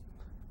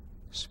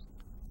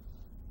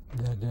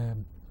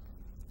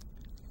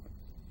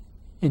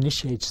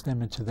initiates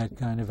them into that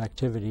kind of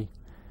activity.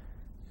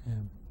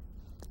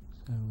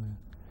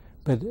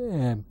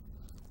 They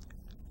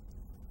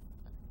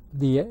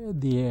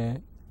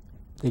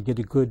get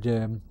a good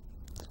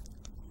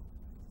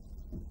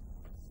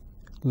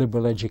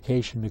liberal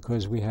education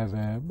because we have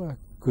a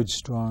good,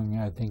 strong,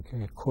 I think,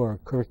 core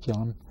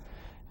curriculum,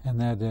 and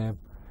that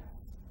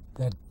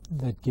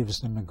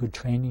gives them a good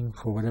training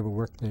for whatever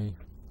work they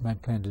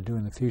might plan to do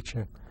in the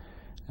future.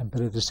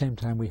 But at the same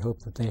time, we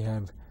hope that they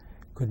have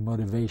good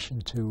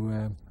motivation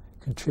to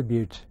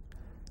contribute,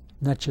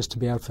 not just to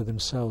be out for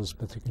themselves,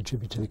 but to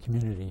contribute to the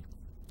community,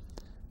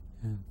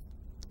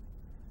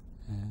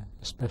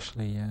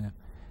 especially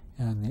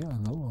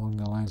along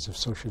the lines of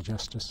social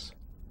justice.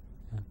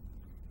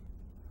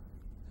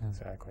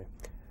 Exactly.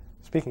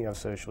 Speaking of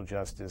social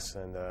justice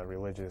and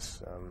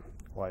religious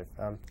life,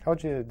 how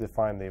would you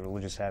define the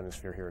religious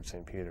atmosphere here at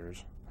St.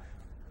 Peter's?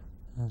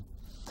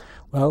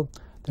 Well,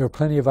 there are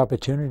plenty of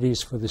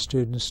opportunities for the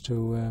students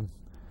to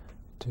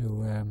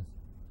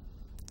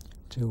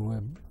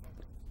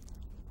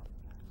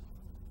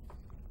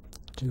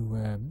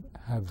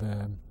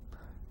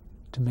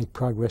make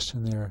progress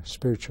in their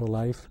spiritual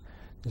life.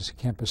 There's a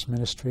campus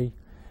ministry.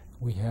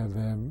 We have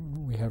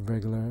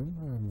regular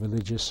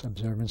religious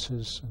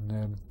observances,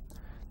 and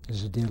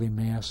there's a daily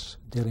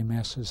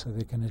masses that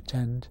they can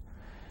attend,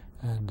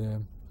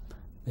 and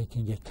they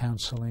can get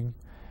counseling.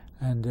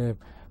 And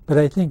but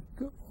I think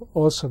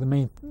also the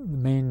main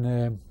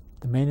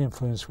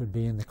influence would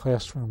be in the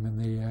classroom and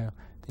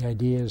the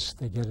ideas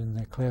they get in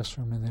the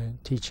classroom and the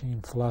teaching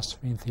and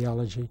philosophy and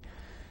theology.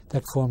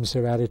 That forms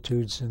their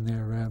attitudes and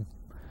their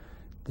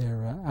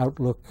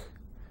outlook.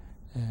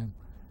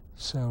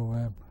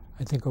 So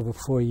I think over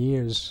 4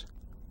 years,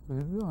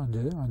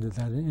 under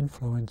that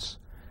influence,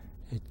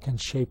 it can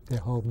shape their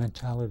whole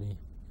mentality.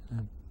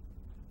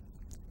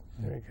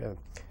 Very good.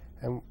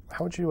 And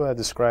how would you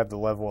describe the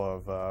level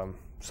of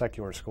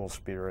secular school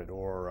spirit,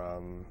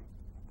 or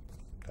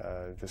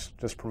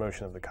just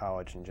promotion of the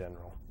college in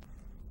general?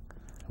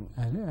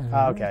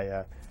 Okay,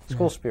 yeah.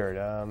 School spirit.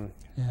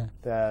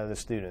 The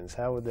students.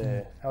 How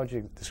would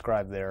you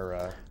describe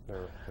their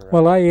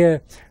Well, I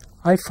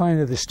find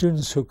that the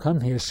students who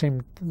come here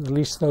seem, at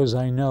least those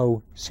I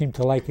know, seem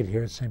to like it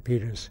here at St.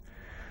 Peter's.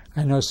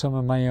 I know some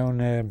of my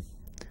own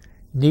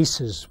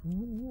nieces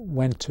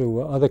went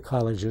to other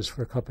colleges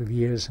for a couple of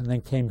years and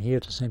then came here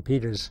to St.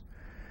 Peter's,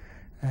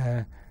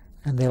 and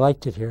they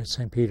liked it here at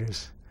St.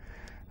 Peter's.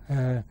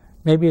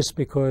 Maybe it's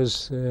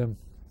because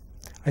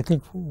I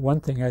think one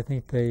thing, I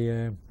think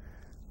they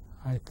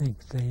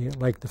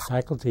like the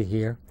faculty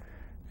here,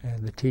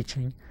 the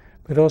teaching,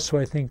 but also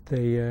I think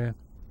they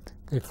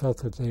felt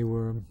that it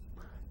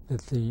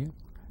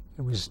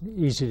was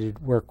easy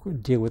to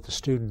deal with the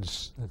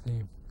students, that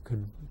they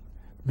could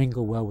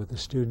mingle well with the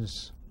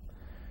students.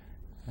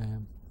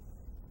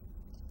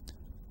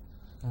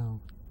 So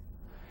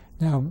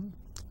now,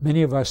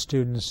 many of our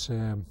students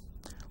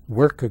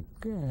work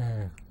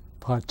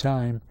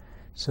part-time,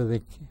 so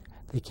they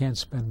can't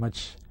spend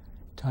much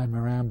time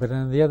around. But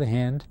on the other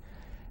hand,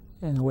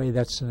 in a way,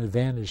 that's an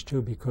advantage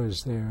too,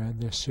 because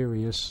they're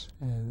serious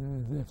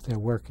if they're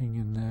working,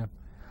 and they're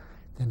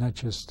not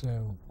just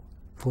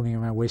fooling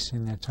around,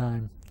 wasting their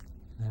time.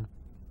 You know?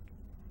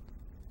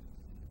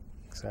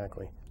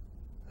 Exactly.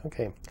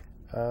 Okay.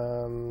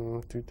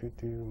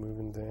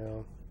 Moving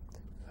down.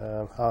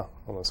 Hold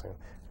on a second.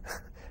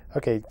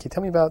 Okay, can you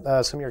tell me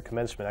about some of your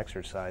commencement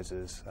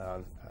exercises?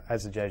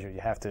 As a Jesuit,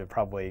 you have to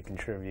probably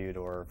contribute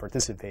or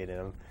participate in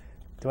them.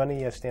 Do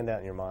any stand out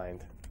in your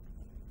mind?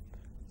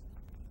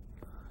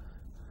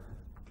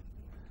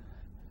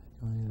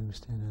 Do any of them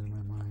stand out in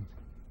my mind?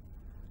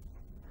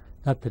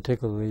 Not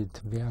particularly,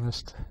 to be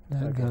honest.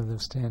 None of them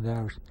stand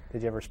out.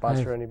 Did you ever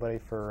sponsor anybody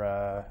for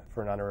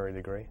an honorary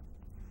degree?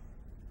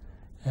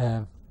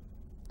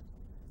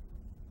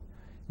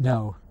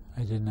 No,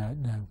 I did not.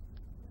 No,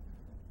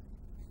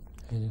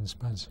 I didn't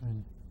sponsor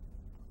any.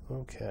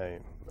 Okay,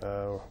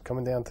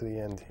 coming down to the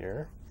end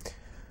here.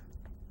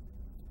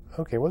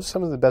 Okay, what's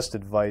some of the best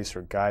advice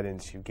or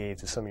guidance you gave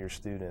to some of your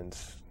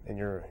students in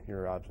your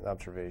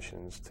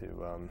observations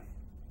to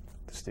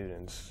the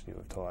students you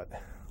have taught?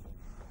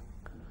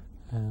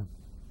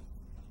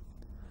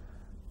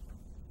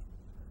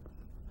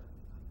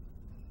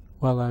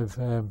 Well,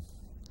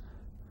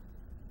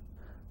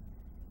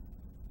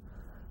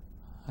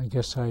 I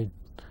guess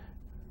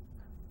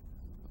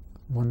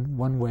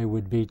one way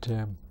would be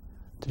to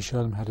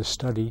show them how to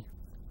study.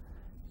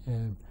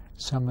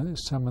 Some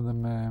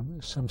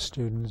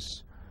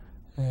students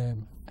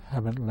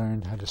haven't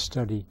learned how to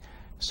study,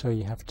 so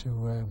you have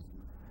to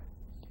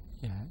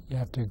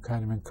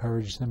kind of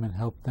encourage them and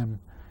help them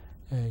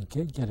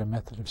get a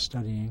method of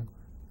studying.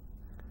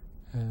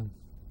 I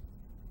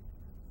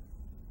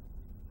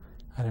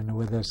don't know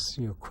whether that's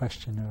your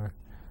question or.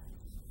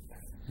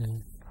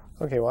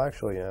 Okay, well,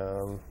 actually,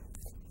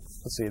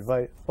 let's see.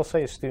 We'll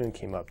say a student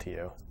came up to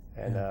you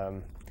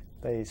and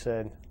they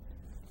said,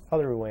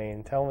 "Father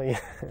Ruane, tell me,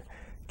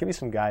 give me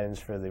some guidance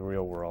for the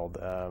real world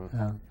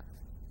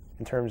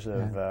in terms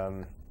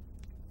of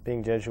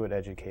being Jesuit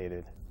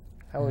educated.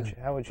 How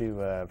would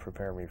you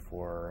prepare me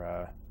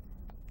for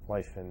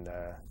life in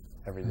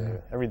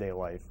everyday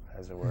life,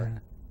 as it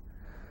were?"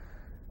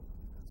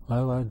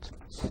 Well,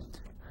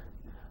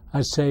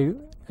 I'd say,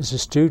 as a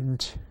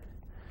student,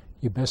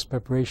 your best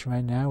preparation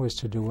right now is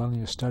to do well in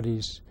your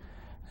studies,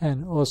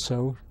 and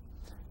also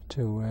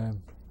to,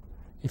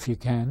 if you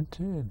can,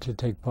 to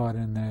take part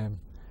in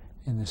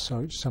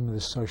some of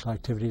the social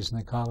activities in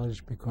the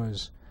college,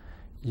 because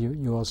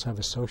you also have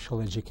a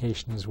social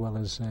education as well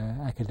as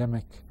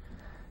academic.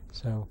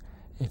 So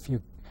if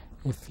you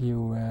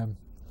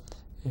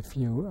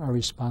are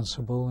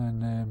responsible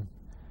and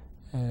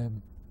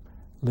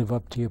live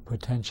up to your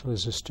potential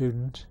as a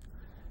student,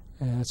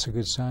 that's a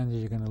good sign that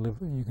you're going to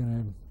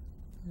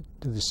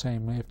do the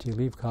same after you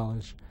leave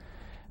college.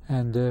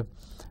 And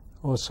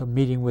also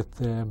meeting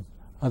with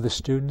other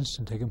students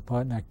and taking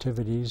part in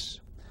activities,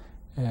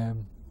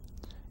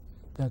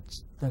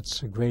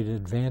 that's a great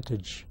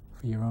advantage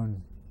for your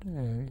own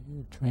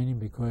training,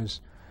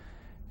 because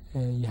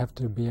you have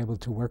to be able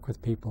to work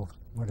with people,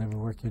 whatever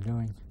work you're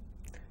doing.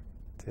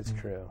 That's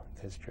true.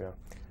 That's true.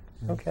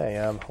 Okay,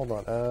 hold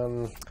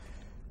on.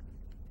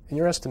 In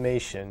your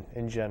estimation,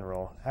 in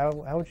general, how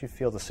would you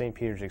feel the St.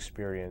 Peter's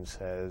experience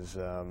has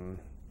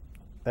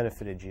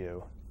benefited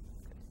you,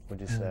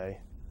 would you say,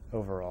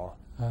 overall,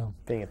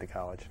 being at the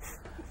college?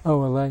 Oh,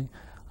 well,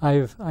 I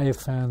have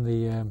found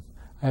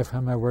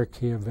my work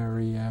here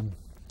very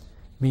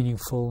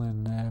meaningful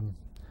and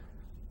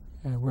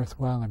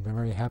worthwhile. I've been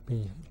very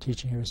happy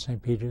teaching here at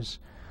St. Peter's.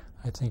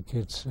 I think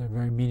it's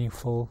very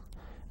meaningful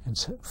and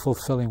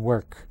fulfilling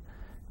work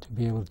to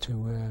be able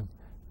to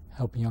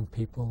help young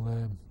people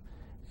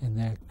in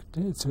their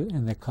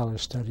color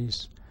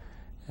studies.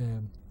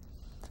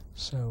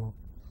 So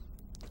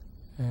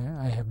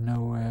I have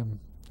no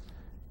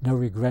no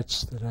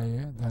regrets that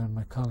I'm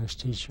a college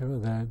teacher,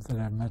 that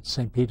I'm at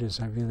St. Peter's.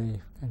 I really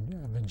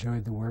have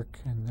enjoyed the work,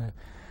 and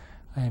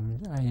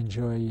I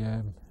enjoy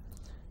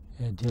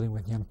dealing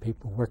with young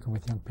people, working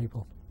with young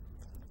people.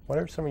 What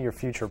are some of your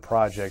future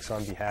projects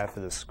on behalf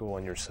of the school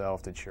and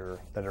yourself that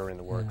are in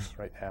the works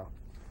right now?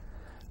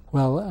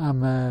 Well,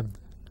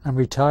 I'm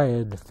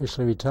retired,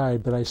 officially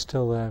retired, but I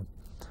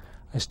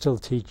still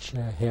teach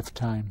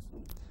half-time.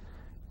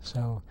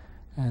 So,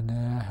 and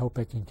I hope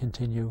I can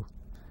continue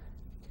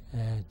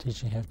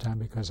teaching half-time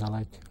because I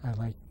like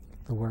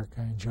the work.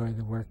 I enjoy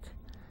the work.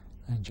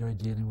 I enjoy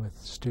dealing with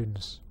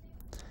students,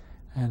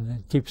 and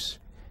it keeps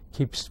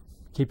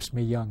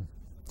me young.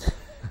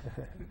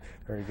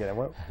 Very good. And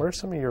what are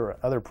some of your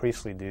other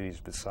priestly duties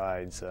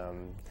besides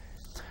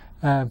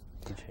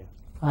teaching?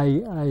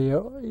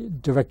 I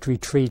direct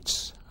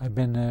retreats. I've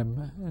been a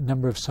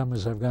number of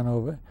summers I've gone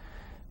over.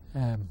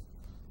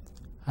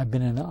 I've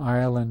been in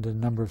Ireland a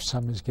number of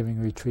summers giving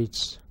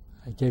retreats.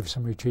 I gave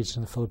some retreats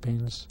in the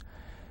Philippines.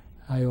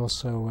 I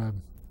also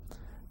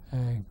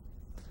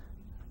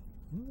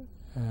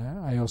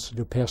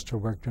do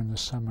pastoral work during the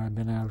summer. I've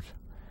been out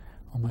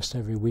almost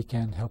every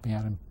weekend helping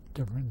out in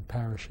different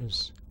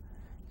parishes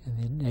in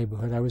the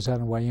neighborhood. I was out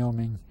in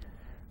Wyoming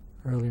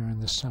earlier in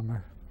the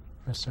summer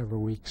for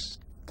several weeks,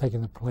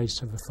 taking the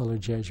place of a fellow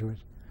Jesuit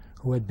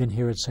who had been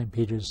here at St.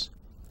 Peter's,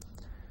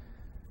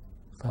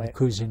 Father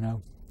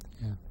Cousineau.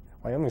 Yeah.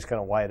 Wyoming's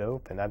kind of wide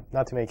open.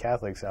 Not too many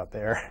Catholics out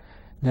there.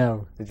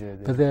 No,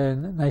 but they're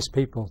nice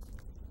people.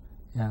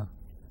 Yeah,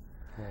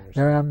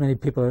 there aren't many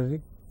people.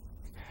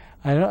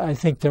 I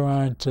think there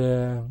aren't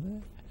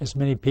as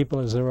many people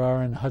as there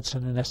are in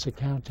Hudson and Essex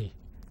County,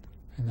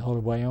 in the whole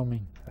of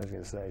Wyoming. I was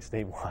going to say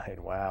statewide.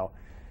 Wow.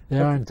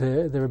 There aren't.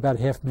 There are about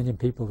 500,000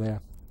 people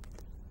there,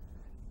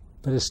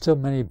 but there's still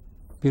many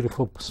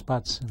beautiful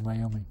spots in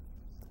Wyoming.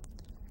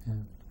 Yeah.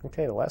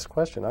 Okay, the last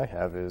question I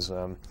have is,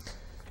 we'll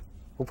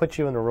put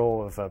you in the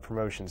role of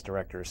promotions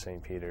director of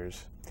St.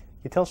 Peter's.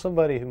 You tell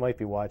somebody who might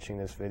be watching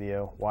this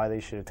video why they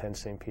should attend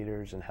St.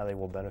 Peter's and how they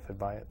will benefit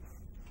by it.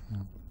 Yeah.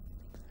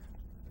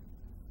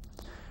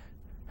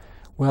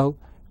 Well,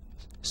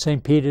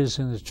 St. Peter's,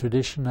 in the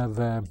tradition of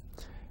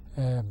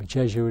other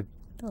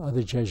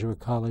Jesuit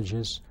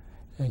colleges,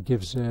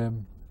 gives a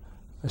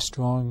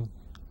strong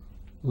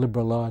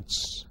liberal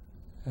arts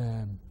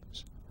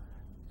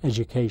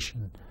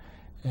education.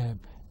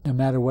 No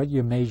matter what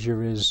your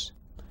major is,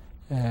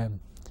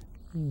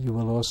 you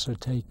will also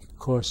take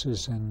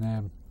courses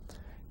in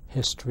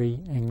history,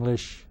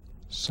 English,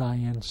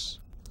 science,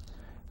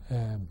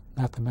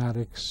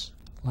 mathematics,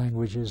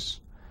 languages,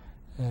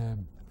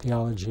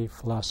 theology,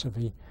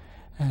 philosophy,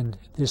 and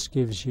this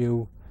gives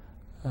you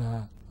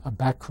a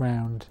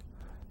background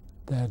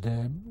that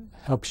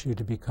helps you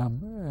to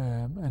become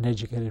an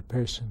educated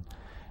person.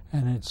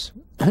 And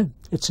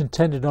it's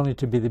intended only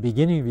to be the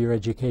beginning of your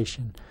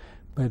education,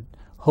 but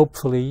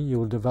hopefully you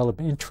will develop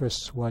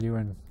interests while you're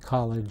in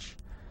college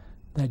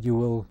that you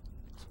will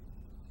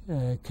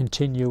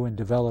continue and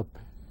develop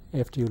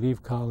after you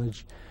leave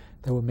college,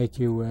 that will make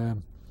you a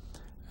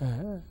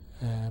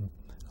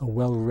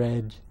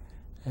well-read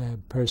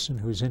person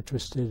who's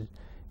interested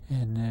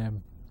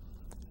in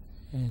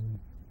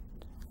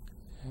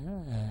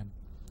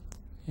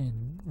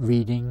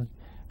reading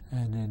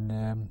and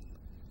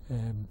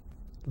in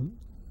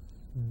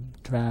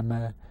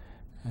drama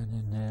and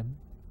in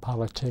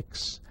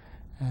politics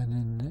and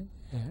in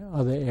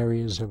other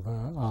areas of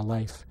our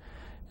life,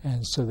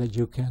 and so that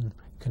you can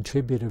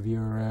contribute of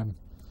your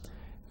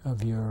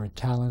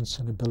talents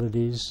and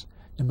abilities.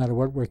 No matter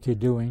what work you're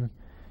doing,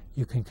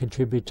 you can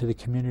contribute to the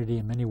community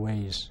in many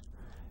ways.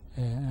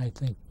 I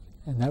think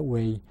in that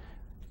way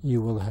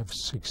you will have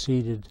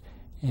succeeded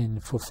in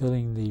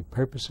fulfilling the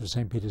purpose of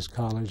St. Peter's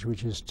College,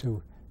 which is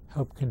to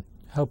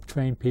help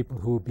train people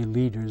who will be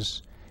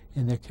leaders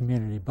in their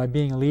community. By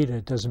being a leader,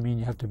 it doesn't mean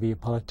you have to be a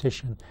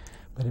politician,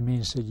 but it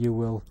means that you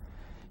will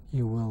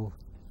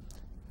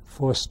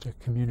foster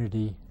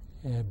community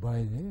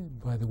by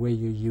the way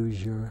you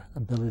use your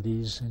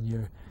abilities and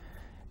your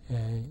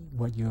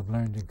what you have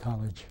learned in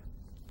college.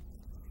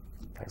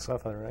 Thanks a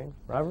lot, Father Ruane.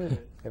 Robert, do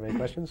you have any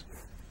questions?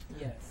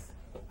 Yes.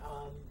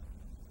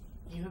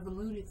 You have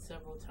alluded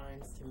several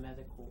times to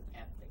medical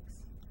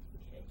ethics.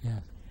 Okay.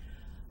 Yeah.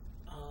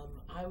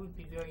 I would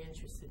be very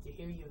interested to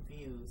hear your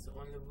views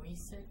on the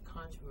recent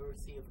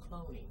controversy of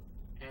cloning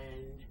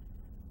and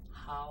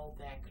how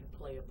that could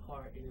play a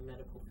part in the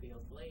medical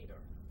field later.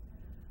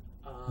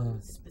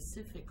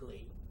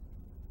 Specifically,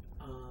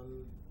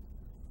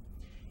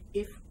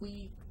 if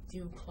we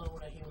do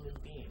clone a human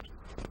being,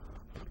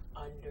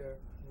 under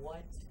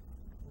what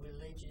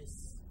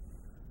religious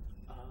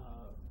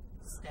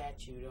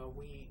statute are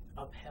we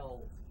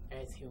upheld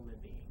as human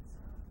beings?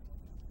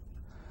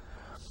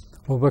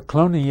 Well, what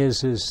cloning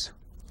is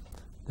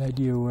that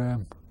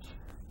you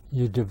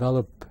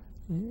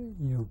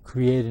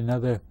create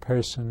another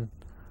person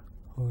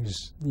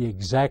who's the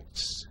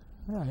exact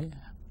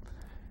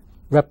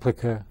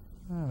replica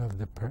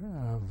of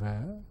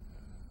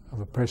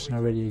a person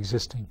already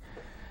existing,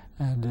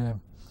 and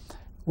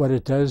what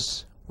it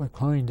does what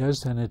cloning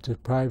does then, it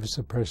deprives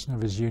the person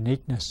of his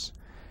uniqueness.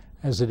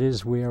 As it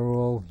is, we are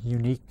all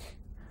unique.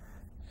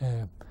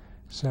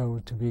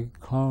 So to be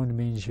cloned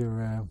means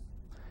you're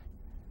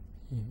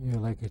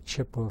like a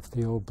chip off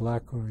the old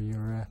block, or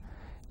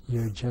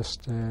you're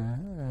just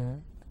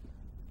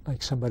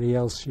like somebody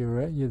else.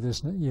 You're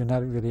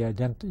not really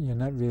you're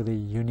not really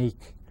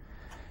unique.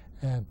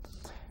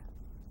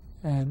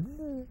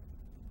 And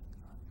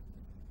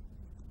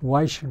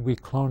why should we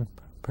clone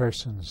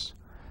persons?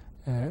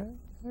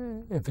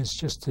 If it's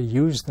just to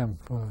use them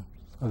for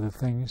other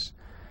things,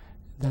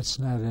 that's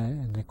not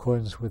in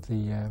accordance with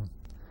the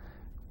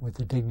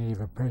dignity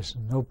of a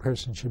person. No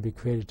person should be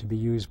created to be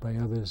used by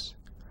others.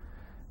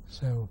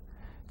 So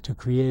to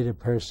create a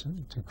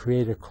person, to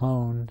create a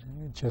clone,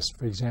 just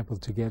for example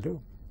to get,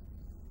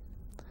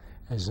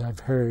 as I've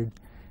heard,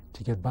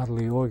 to get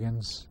bodily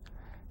organs,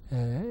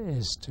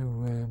 is to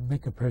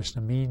make a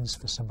person a means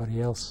for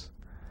somebody else.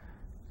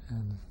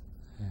 And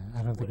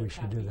I don't think we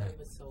should do that.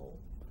 Have a soul?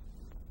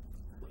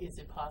 Is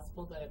it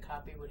possible that a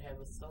copy would have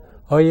a soul?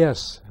 Oh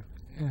yes.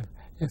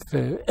 If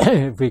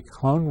we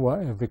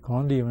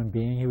cloned a human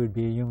being, he would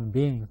be a human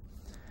being.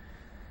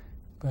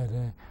 But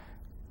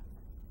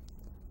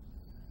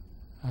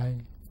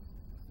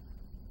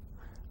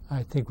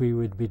I think we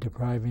would be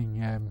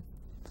depriving a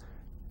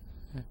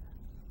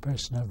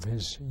person of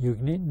his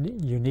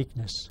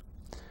uniqueness.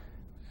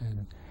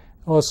 And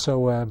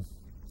also,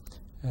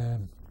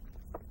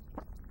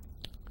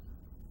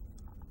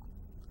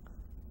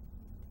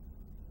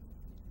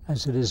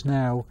 as it is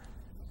now,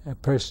 a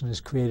person is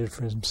created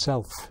for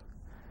himself.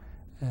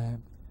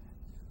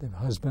 The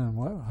husband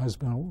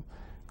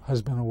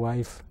and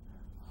wife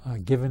are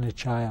given a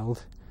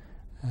child,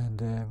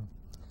 and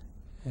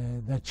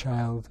that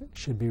child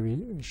should be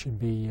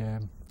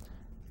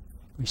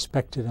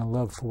respected and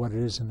loved for what it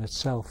is in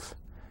itself,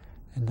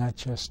 and not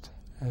just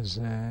as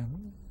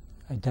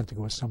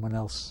identical with someone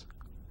else.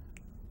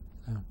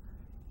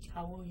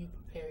 How will you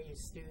prepare your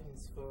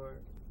students for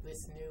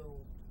this new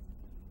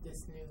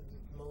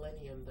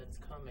millennium that's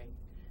coming?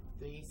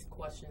 These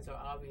questions are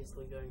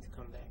obviously going to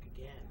come back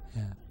again.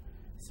 Yeah.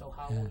 So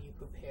how will you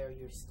prepare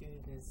your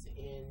students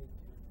in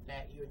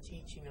that you're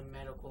teaching them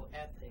medical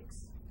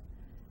ethics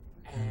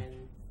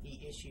and the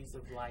issues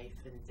of life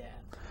and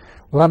death?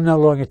 Well, I'm no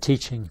longer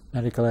teaching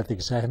medical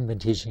ethics. I haven't been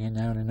teaching it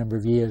now in a number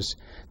of years.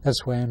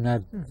 That's why I'm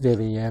not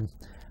really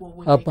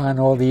up on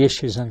all the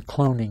issues on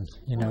cloning,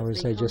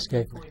 as I just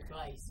gave.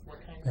 Advice,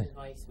 what kind of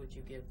advice would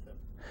you give them?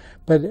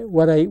 But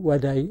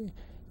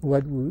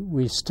what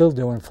we still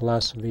do in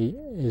philosophy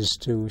is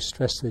to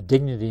stress the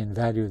dignity and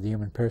value of the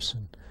human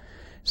person.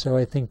 So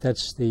I think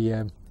that's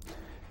the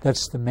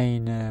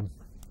main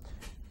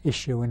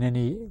issue in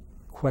any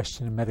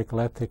question of medical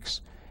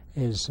ethics,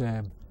 is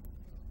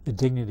the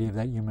dignity of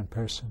that human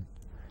person,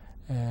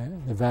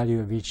 the value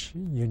of each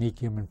unique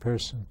human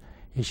person.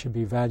 He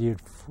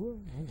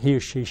or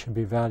she should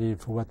be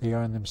valued for what they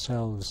are in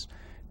themselves,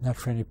 not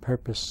for any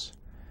purpose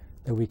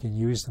that we can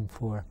use them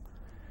for.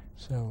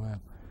 So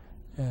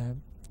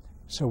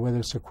whether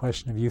it's a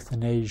question of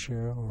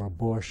euthanasia or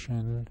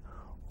abortion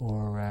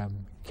or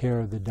care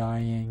of the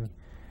dying,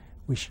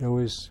 we should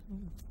always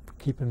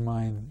keep in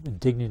mind the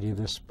dignity of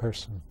this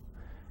person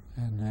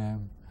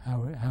and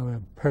how a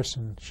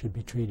person should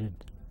be treated.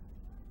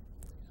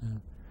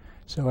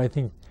 So I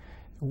think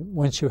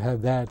once you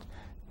have that,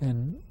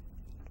 then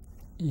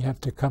you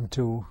have to come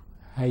to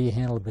how you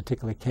handle a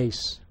particular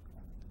case.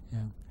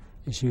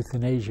 Is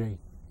euthanasia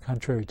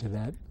contrary to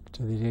that,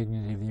 to the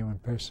dignity of the human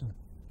person?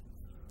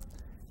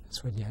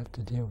 That's what you have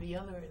to do. The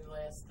other and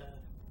last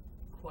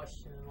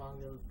question along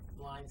the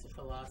lines of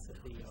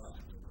philosophy are,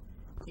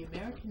 the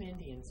American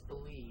Indians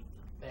believed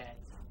that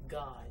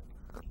God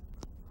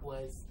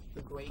was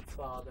the great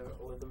father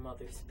or the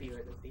mother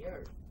spirit of the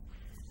earth.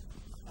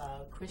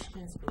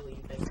 Christians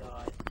believe that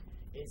God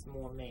is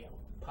more male,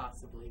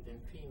 possibly, than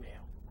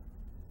female.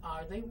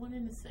 Are they one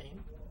and the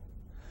same?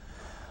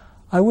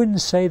 I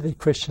wouldn't say that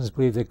Christians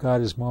believe that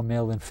God is more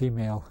male than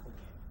female.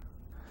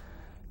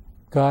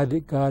 God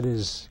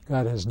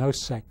has no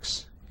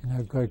sex,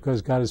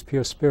 because God is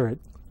pure spirit.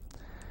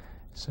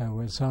 So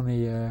it's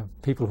only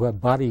people who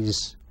have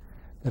bodies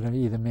that are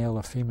either male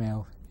or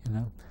female.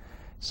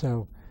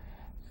 So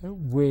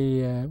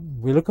we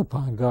look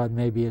upon God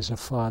maybe as a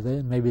father,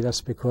 and maybe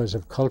that's because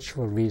of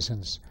cultural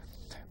reasons.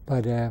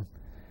 But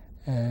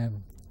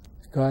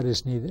God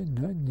is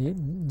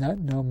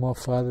no more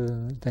father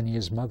than he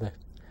is mother,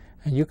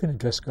 and you can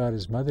address God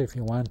as mother if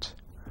you want.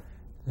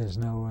 There's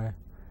no.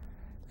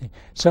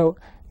 So,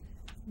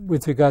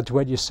 with regard to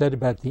what you said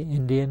about the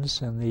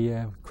Indians and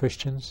the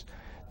Christians,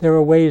 there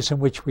are ways in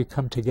which we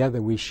come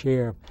together, we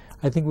share.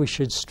 I think we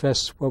should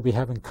stress what we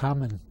have in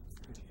common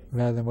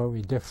rather than what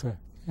we differ.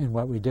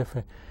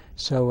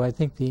 So I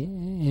think the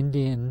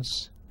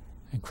Indians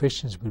and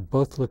Christians would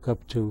both look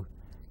up to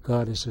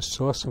God as the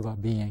source of our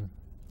being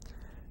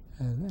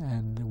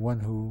and one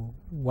who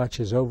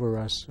watches over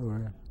us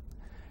or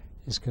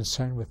is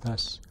concerned with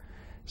us.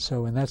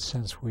 So in that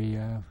sense, we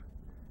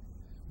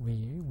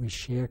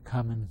share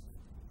common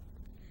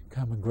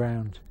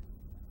ground.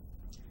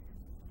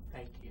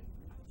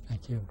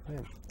 Thank you.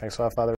 Thanks a lot, Father.